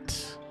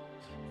that.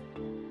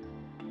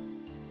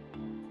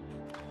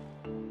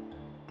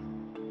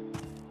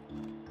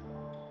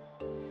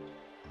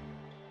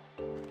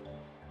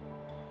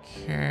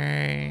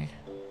 Okay.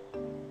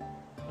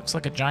 Looks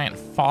like a giant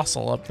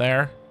fossil up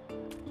there.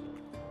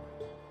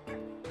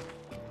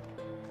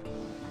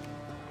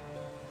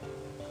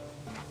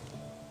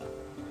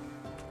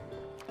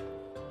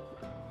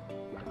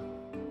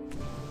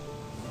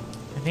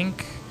 I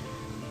think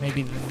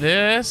maybe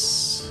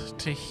this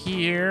to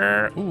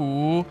here.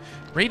 Ooh,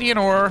 radiant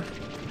ore.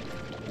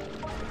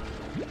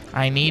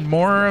 I need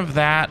more of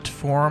that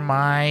for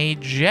my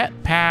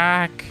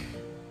jetpack.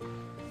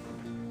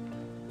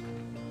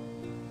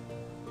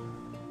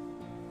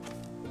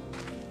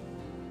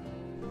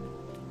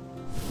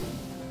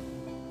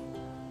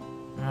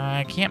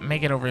 I can't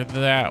make it over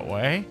that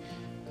way.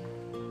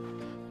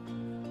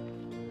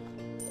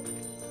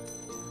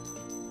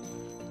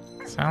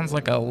 Sounds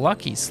like a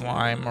lucky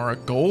slime or a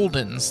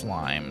golden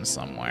slime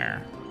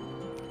somewhere.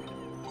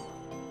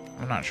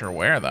 I'm not sure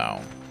where,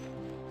 though.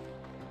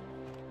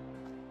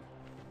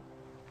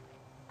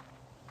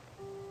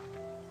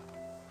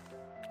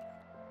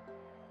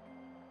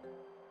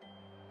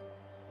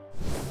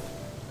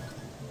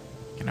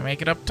 Can I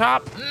make it up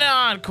top?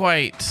 Not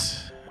quite.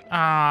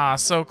 Ah,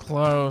 so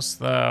close,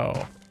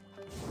 though.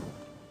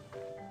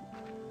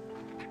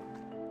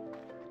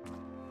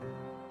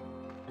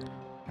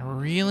 I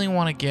really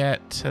want to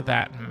get to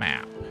that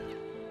map.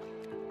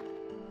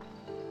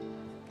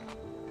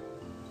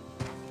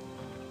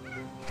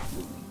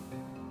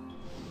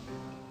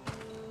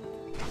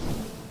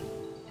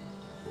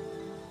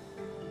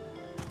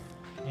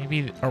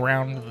 Maybe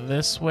around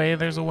this way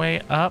there's a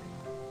way up.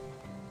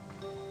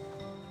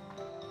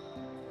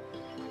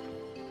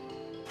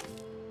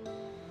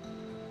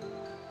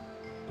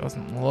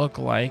 Doesn't look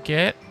like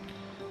it.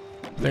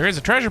 There is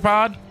a treasure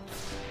pod.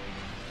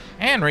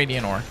 And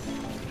radiant ore.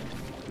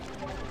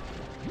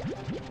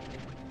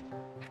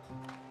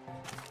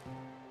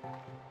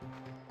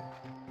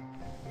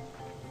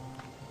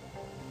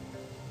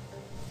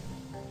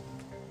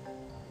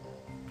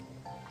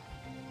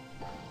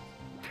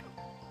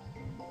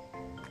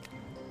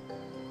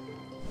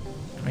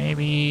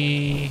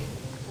 Maybe...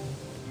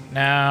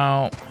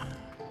 No.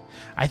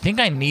 think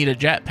I need a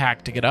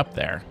jetpack to get up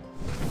there.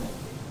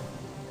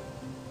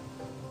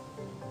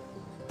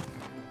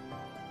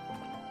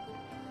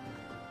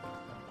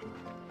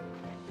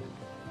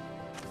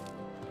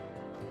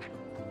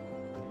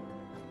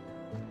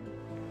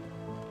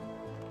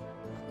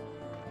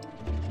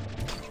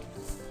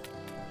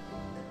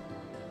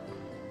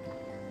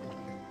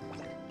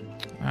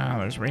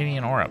 There's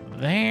radiant ore up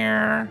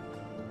there.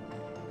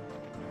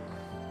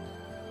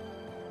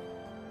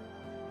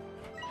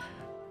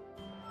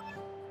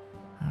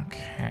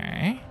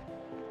 Okay.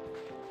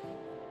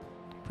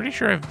 Pretty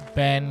sure I've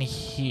been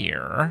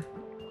here.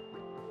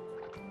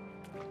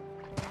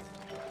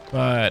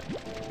 But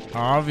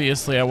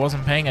obviously I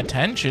wasn't paying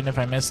attention if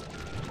I missed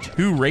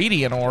 2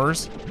 radiant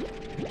ores.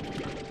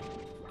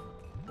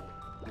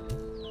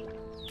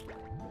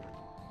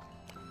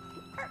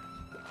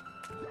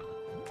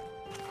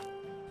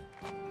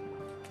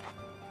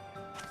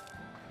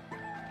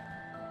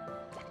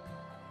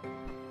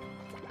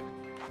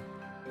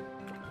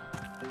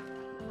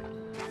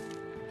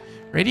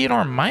 Radiant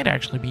ore might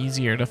actually be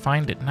easier to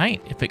find at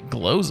night if it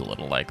glows a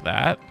little like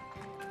that.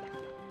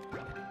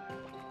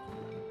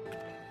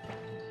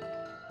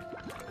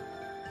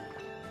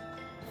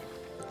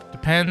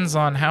 Depends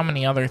on how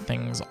many other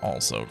things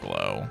also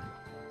glow.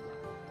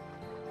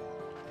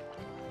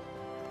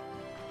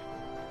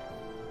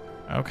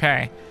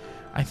 Okay,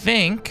 I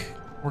think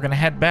we're gonna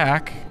head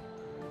back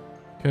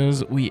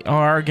because we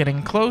are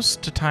getting close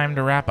to time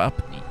to wrap up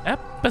the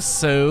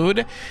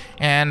episode,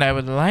 and I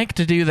would like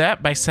to do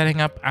that by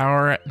setting up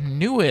our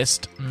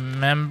newest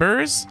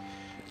members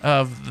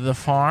of the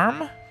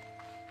farm.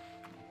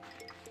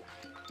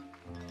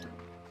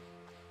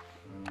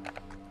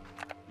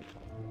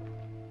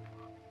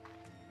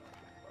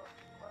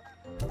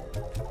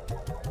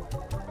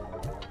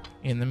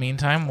 In the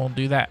meantime, we'll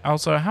do that.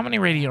 Also, how many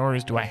radiant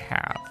ores do I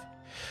have?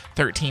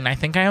 13. I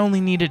think I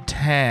only needed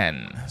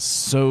 10.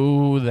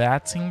 So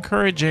that's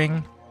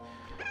encouraging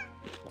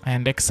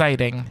and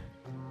exciting.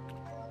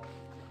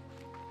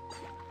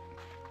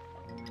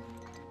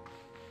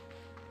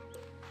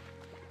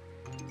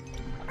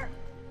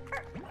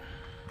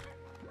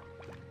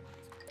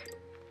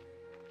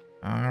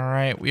 All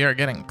right, we are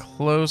getting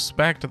close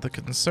back to the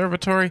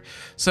conservatory.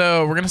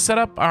 So we're going to set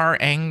up our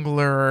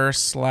angler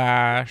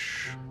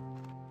slash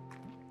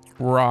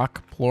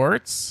rock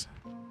plorts.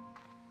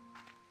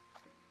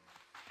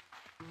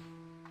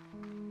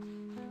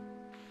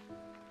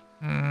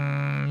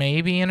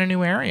 Maybe in a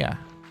new area.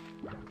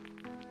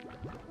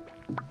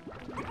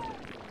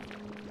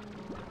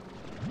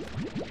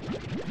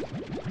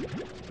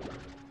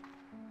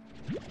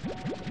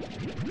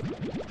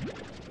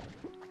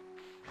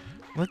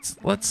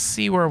 Let's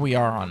see where we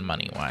are on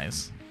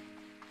money-wise.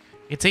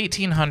 It's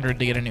 1,800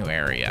 to get a new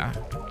area.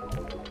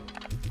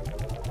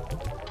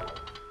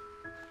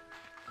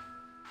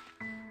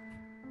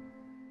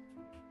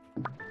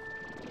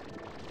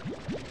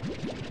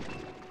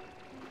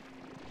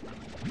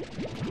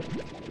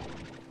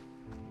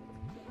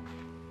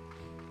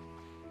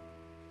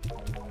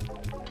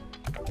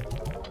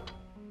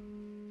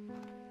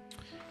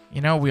 You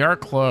know, we are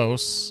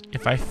close.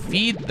 If I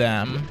feed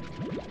them,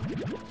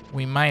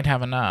 we might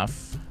have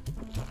enough.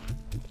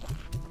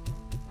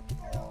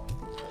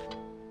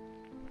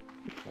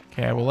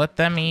 Okay, we'll let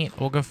them eat.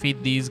 We'll go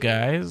feed these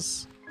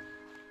guys.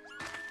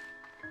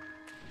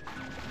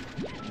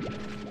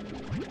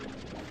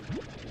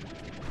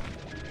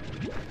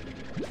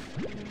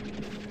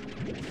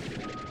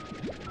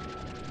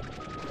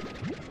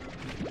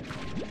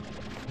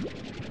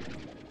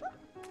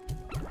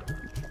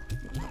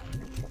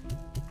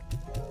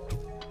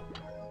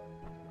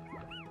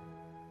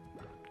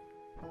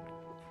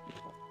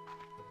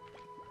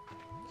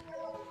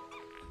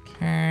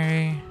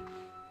 Okay.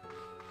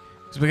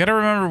 So we gotta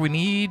remember we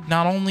need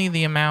not only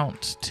the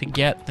amount to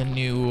get the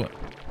new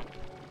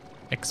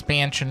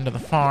expansion to the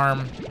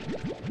farm,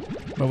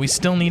 but we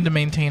still need to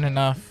maintain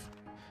enough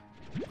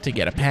to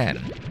get a pen.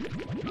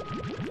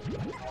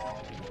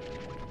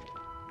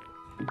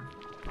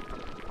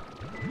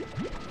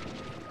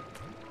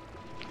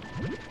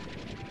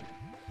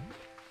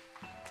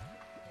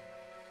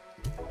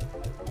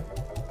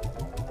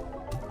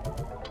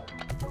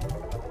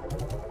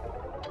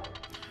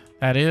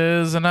 That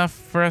is enough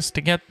for us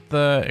to get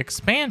the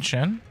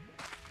expansion.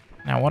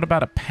 Now, what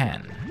about a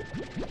pen?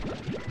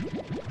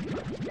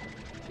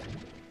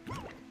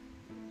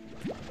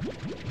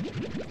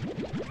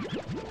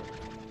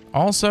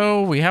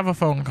 Also, we have a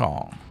phone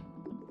call.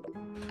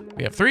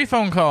 We have 3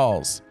 phone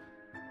calls.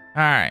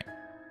 All right.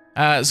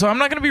 So I'm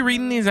not going to be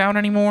reading these out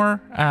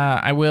anymore.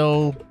 I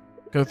will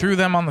go through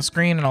them on the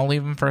screen, and I'll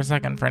leave them for a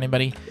second for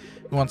anybody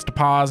who wants to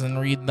pause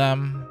and read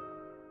them.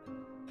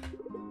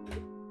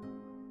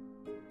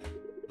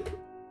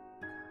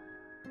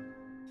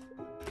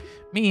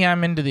 Me,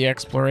 I'm into the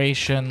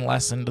exploration,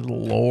 less into the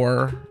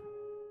lore.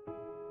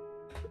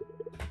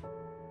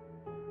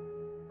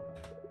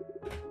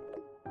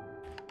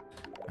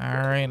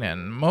 All right,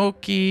 and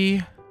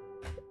Moki.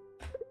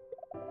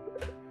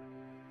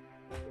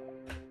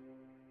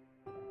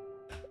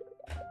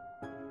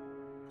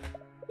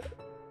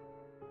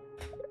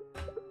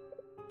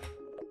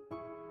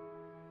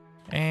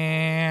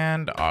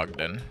 And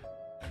Ogden.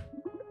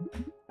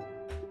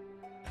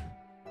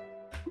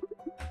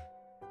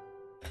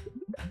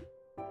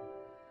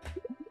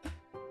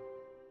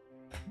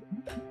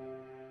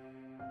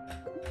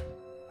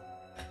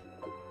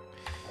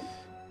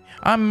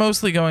 I'm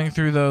mostly going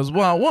through those,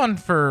 well, one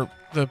for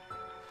the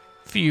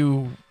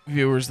few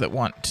viewers that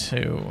want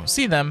to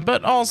see them,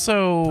 but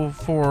also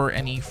for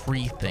any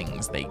free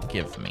things they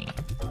give me.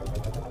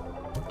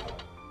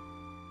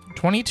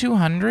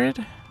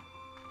 2,200?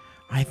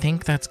 I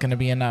think that's going to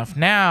be enough.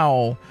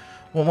 Now,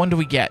 what one do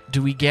we get?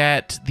 Do we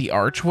get the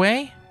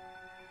archway?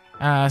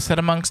 Set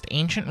amongst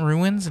ancient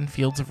ruins and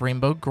fields of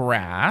rainbow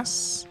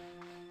grass.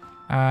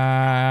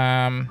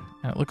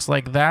 It looks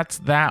like that's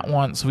that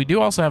one. So we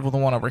do also have the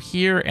one over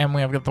here, and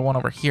we have got the one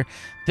over here.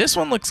 This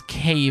one looks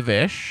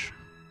cave-ish.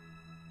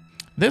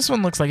 This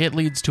one looks like it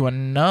leads to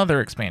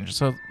another expansion.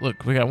 So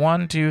look, we got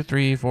 1, 2,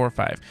 3, 4,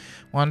 5.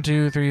 1,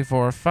 2, 3,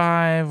 4,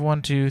 5.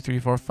 1, 2, 3,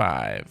 4,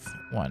 5.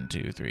 1,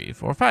 2, 3,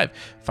 4, 5.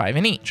 5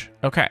 in each.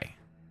 Okay.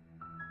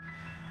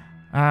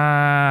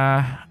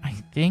 I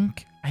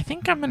think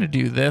I'm gonna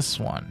do this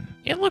one.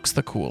 It looks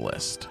the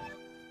coolest.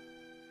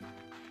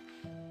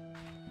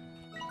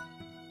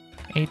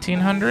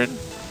 1,800?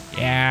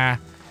 Yeah.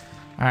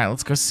 All right,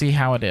 let's go see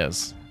how it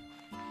is.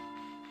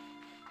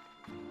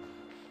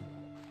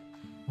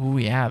 Ooh,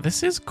 yeah,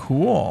 this is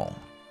cool.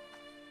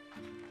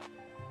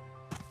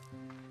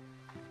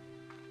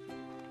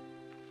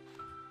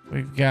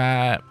 We've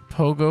got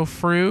pogo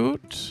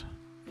fruit.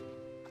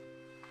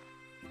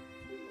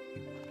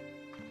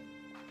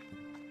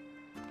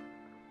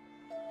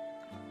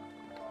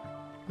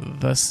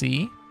 The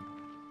sea.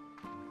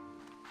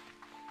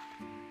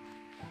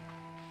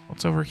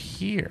 What's over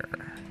here?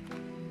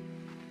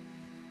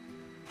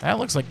 That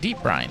looks like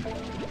deep brine.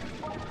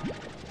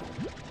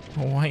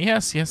 Oh,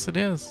 yes, it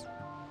is.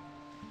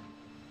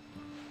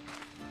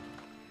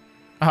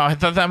 Oh, I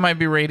thought that might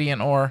be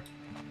radiant ore.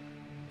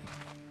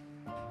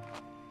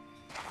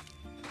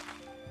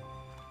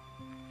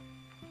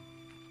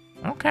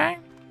 Okay.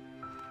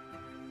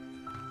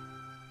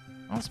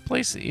 Well, this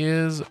place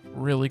is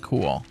really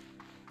cool.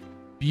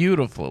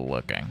 Beautiful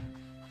looking.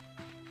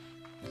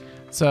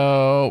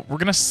 So we're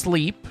gonna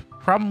sleep.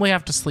 Probably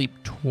have to sleep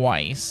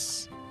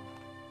twice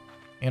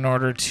in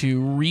order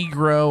to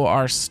regrow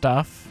our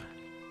stuff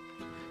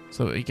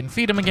so that we can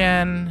feed them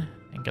again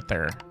and get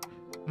their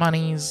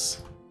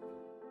monies.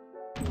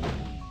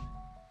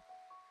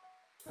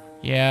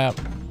 Yep.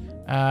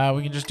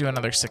 We can just do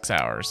another 6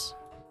 hours.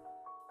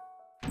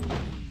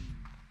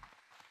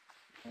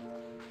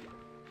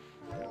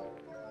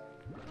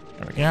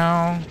 There we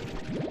go.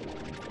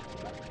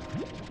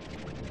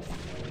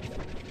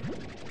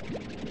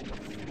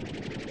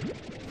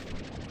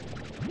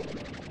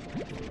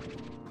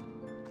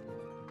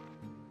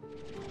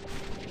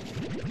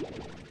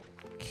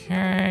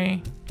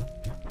 Okay.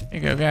 Here you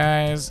go,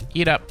 guys.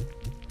 Eat up.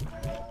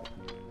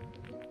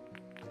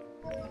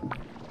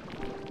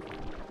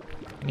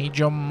 Need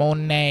your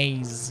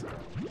monies.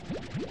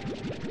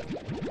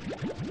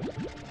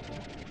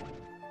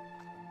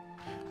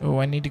 Oh,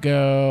 I need to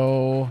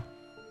go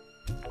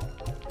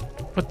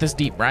put this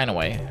deep brine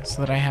away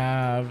so that I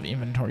have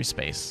inventory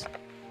space.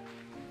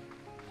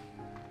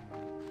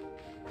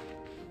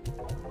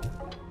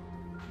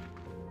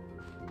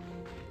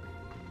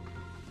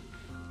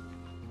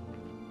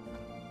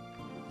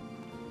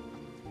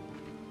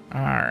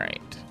 All right.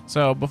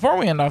 So before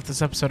we end off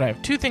this episode, I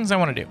have 2 things I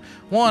want to do.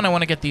 One, I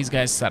want to get these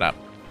guys set up.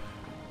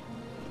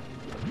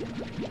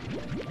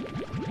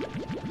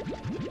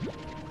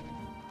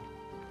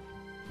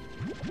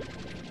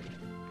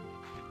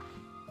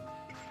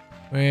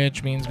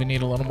 Which means we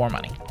need a little more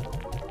money.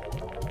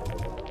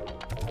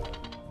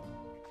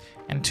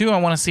 And 2, I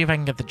want to see if I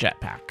can get the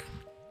jetpack.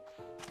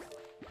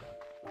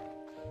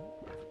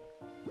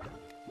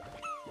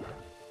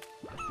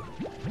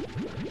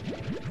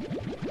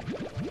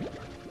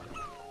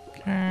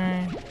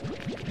 Okay.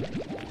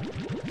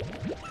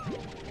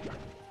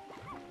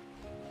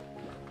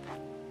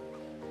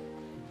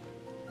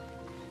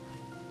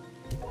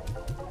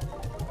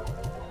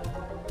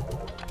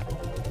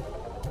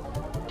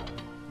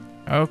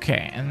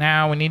 Okay, and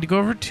now we need to go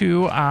over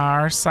to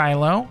our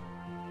silo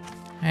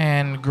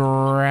and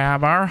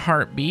grab our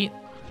heartbeat.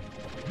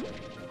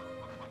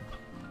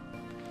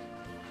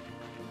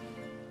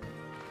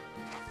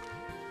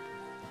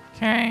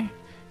 Okay,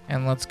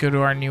 and let's go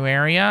to our new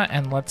area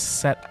and let's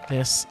set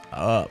this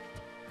up.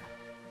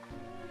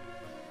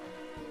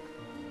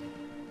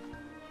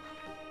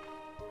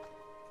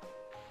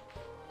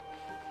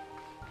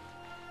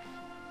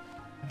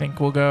 I think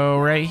we'll go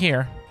right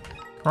here.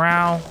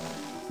 Corral.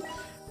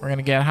 We're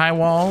gonna get high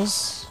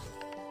walls,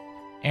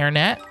 air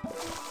net.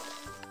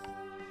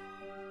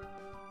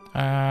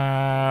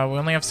 We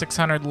only have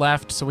 600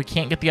 left, so we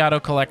can't get the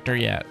auto collector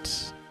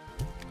yet.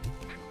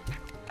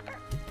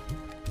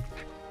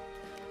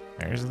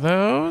 There's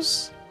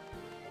those.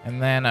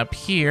 And then up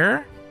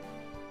here,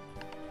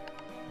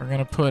 we're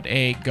gonna put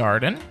a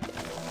garden.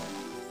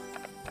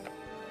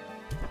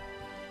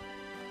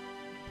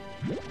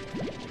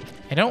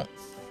 I don't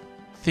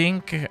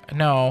think...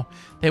 No,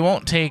 they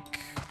won't take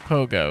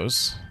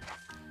pogos.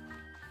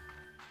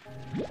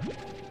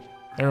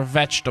 They're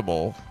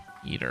vegetable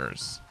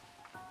eaters.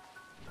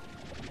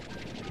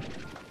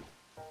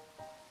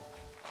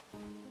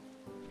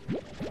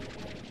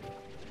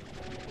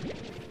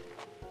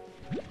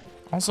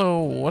 Also,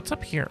 what's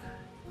up here?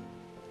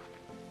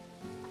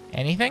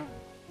 Anything?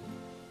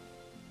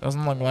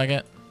 Doesn't look like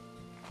it.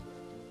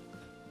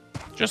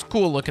 Just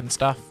cool looking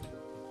stuff.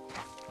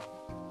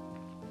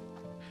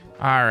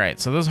 All right,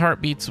 so those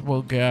heartbeats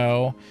will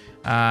go.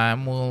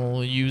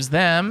 We'll use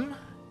them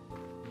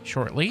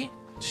shortly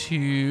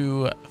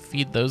to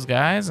feed those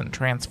guys and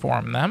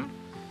transform them.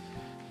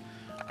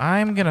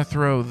 I'm gonna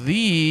throw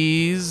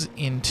these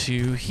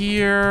into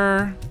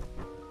here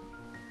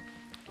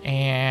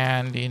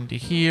and into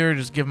here.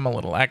 Just give them a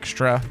little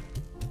extra.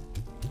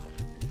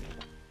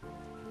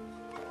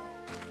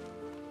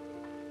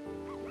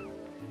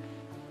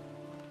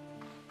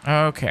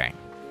 Okay,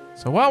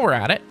 so while we're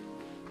at it,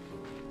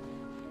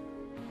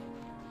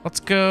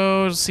 let's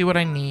go see what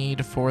I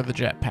need for the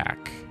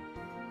jetpack.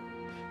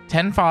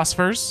 10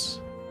 phosphors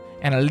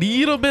and a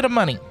little bit of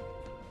money.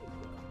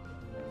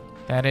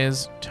 That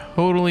is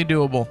totally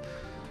doable.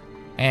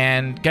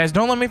 And guys,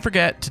 don't let me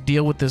forget to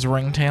deal with this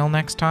ringtail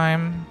next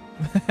time,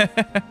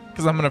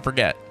 because I'm gonna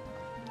forget.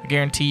 I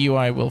guarantee you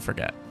I will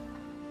forget.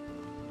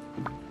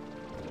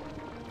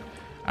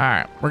 All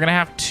right, we're gonna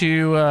have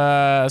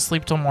to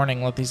sleep till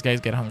morning, let these guys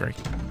get hungry.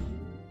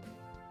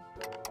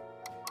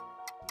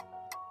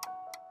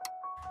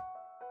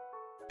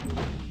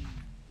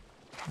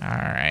 All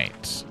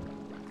right.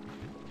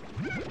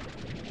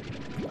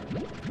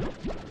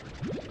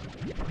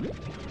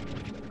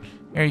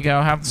 Here you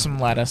go, have some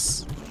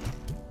lettuce.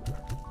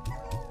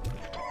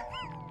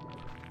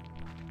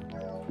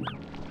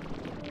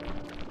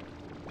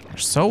 They're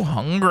so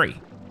hungry.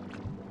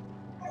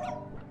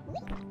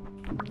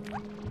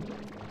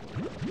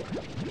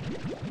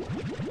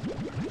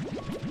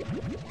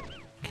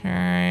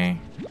 Okay.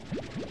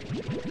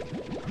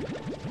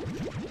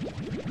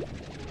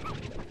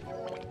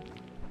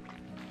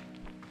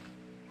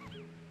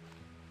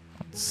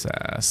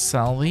 Let's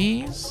sell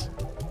these.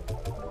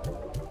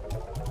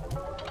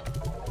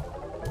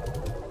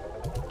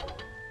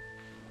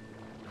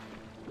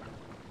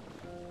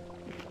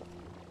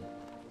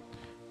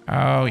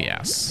 Oh,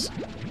 yes.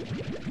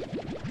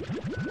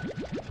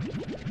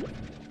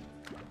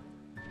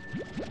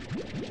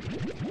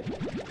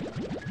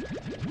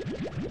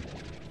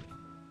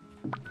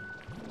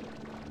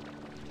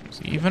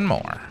 There's even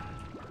more.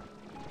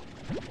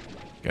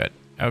 Good.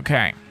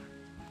 Okay.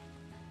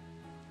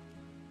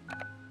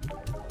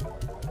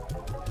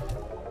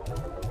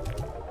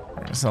 We're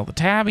gonna sell the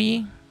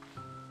tabby.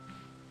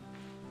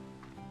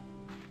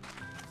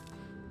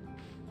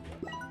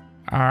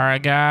 All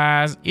right,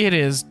 guys, it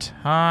is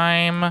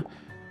time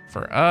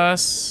for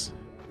us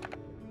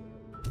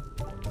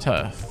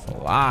to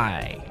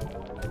fly.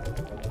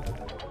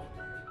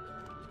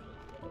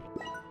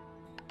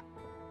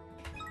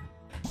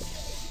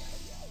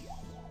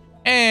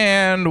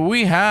 And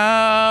we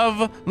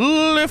have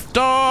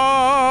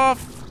liftoff.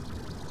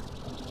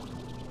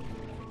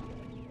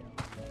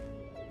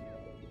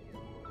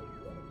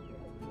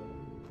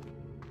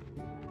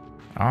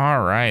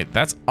 All right,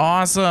 that's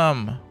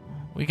awesome.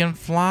 We can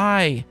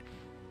fly.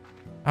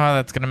 Oh,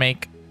 that's gonna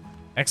make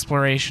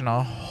exploration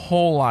a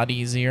whole lot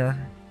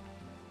easier.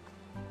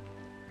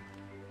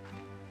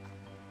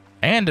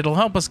 And it'll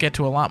help us get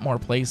to a lot more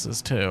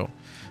places too.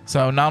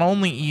 So not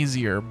only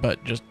easier,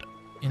 but just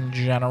in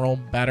general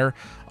better.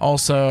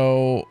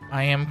 Also,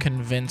 I am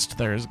convinced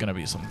there's gonna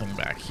be something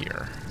back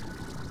here.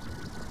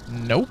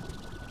 Nope.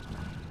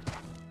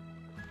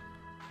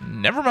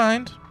 Never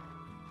mind.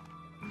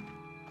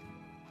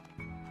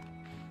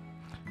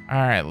 All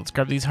right, let's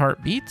grab these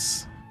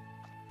heartbeats.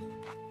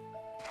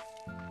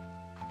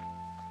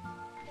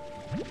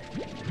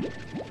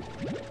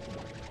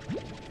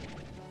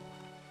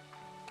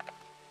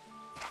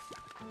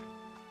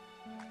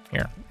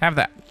 Here, have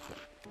that.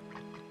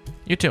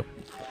 You too.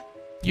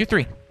 You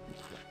three.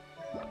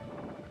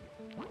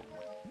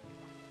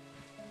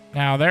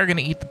 Now they're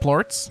gonna eat the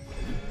plorts.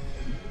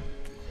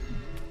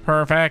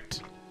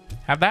 Perfect.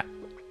 Have that.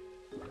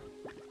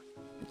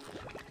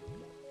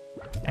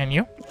 And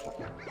you.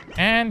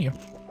 And you.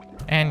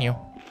 And you.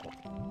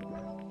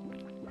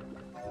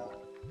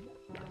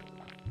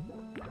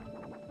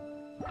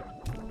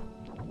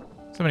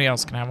 Somebody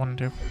else can have one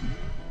too.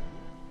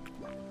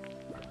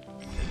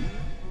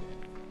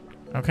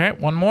 Okay,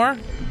 one more.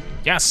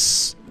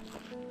 Yes!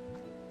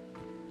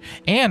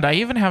 And I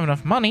even have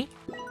enough money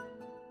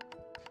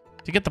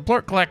to get the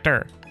plort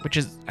collector, which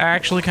is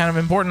actually kind of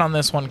important on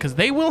this one because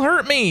they will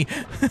hurt me.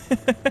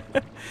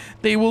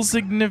 They will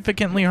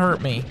significantly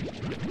hurt me.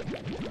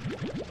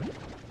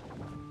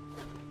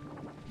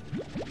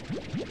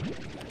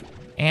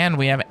 And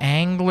we have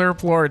angler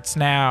plorts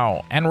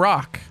now, and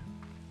rock.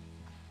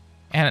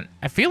 And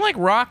I feel like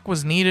rock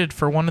was needed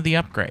for one of the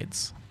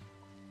upgrades.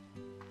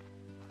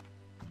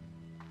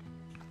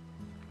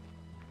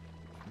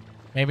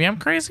 Maybe I'm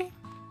crazy?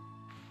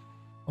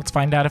 Let's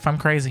find out if I'm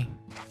crazy.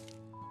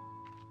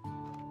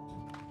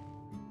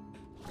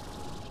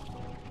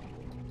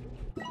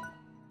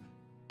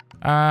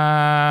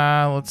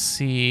 Let's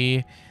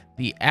see.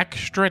 The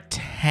extra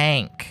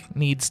tank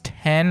needs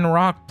 10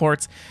 rock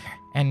plorts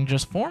and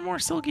just 4 more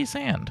silky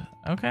sand.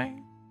 Okay.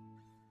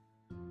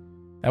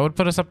 That would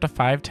put us up to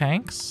 5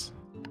 tanks.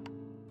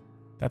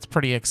 That's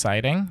pretty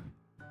exciting.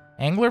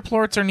 Angler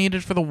plorts are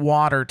needed for the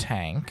water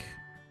tank.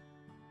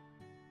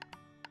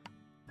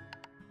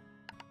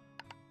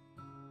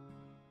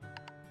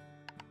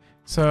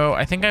 So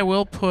I think I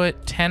will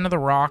put 10 of the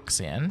rocks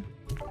in.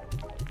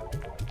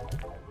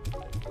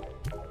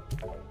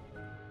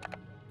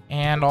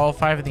 And all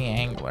 5 of the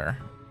angler.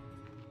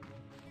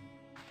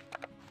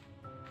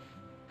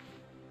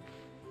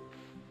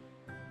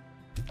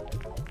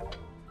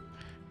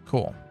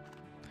 Cool.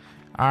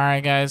 All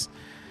right, guys.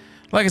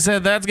 Like I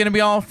said, that's going to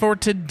be all for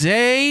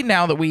today.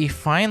 Now that we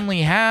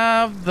finally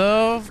have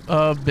the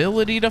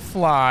ability to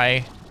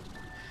fly.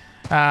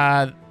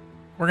 We're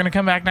going to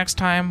come back next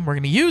time. We're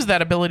going to use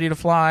that ability to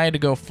fly to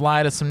go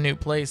fly to some new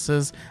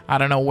places. I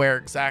don't know where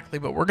exactly,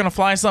 but we're going to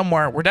fly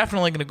somewhere. We're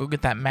definitely going to go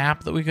get that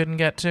map that we couldn't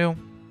get to.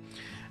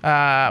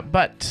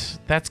 But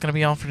that's going to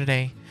be all for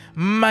today.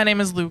 My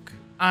name is Luke.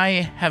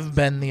 I have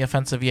been the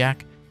Offensive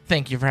Yak.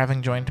 Thank you for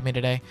having joined me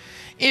today.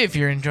 If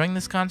you're enjoying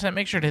this content,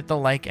 make sure to hit the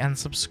like and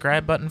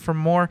subscribe button for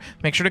more.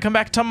 Make sure to come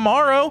back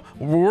tomorrow.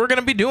 We're going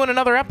to be doing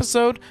another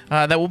episode.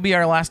 That will be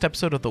our last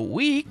episode of the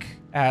week,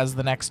 as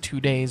the next 2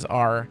 days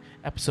are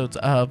episodes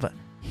of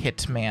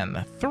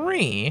Hitman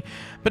 3.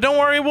 But don't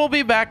worry, we'll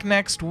be back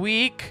next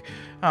week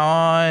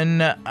on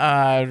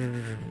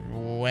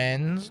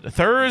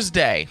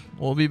Thursday.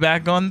 We'll be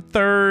back on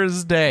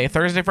Thursday,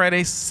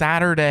 Friday,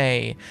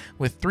 Saturday,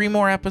 with 3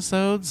 more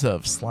episodes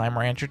of Slime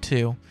Rancher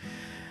 2.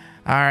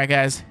 All right,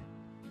 guys,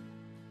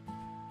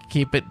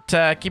 keep it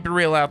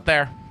real out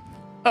there.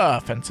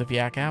 Offensive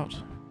Yak out.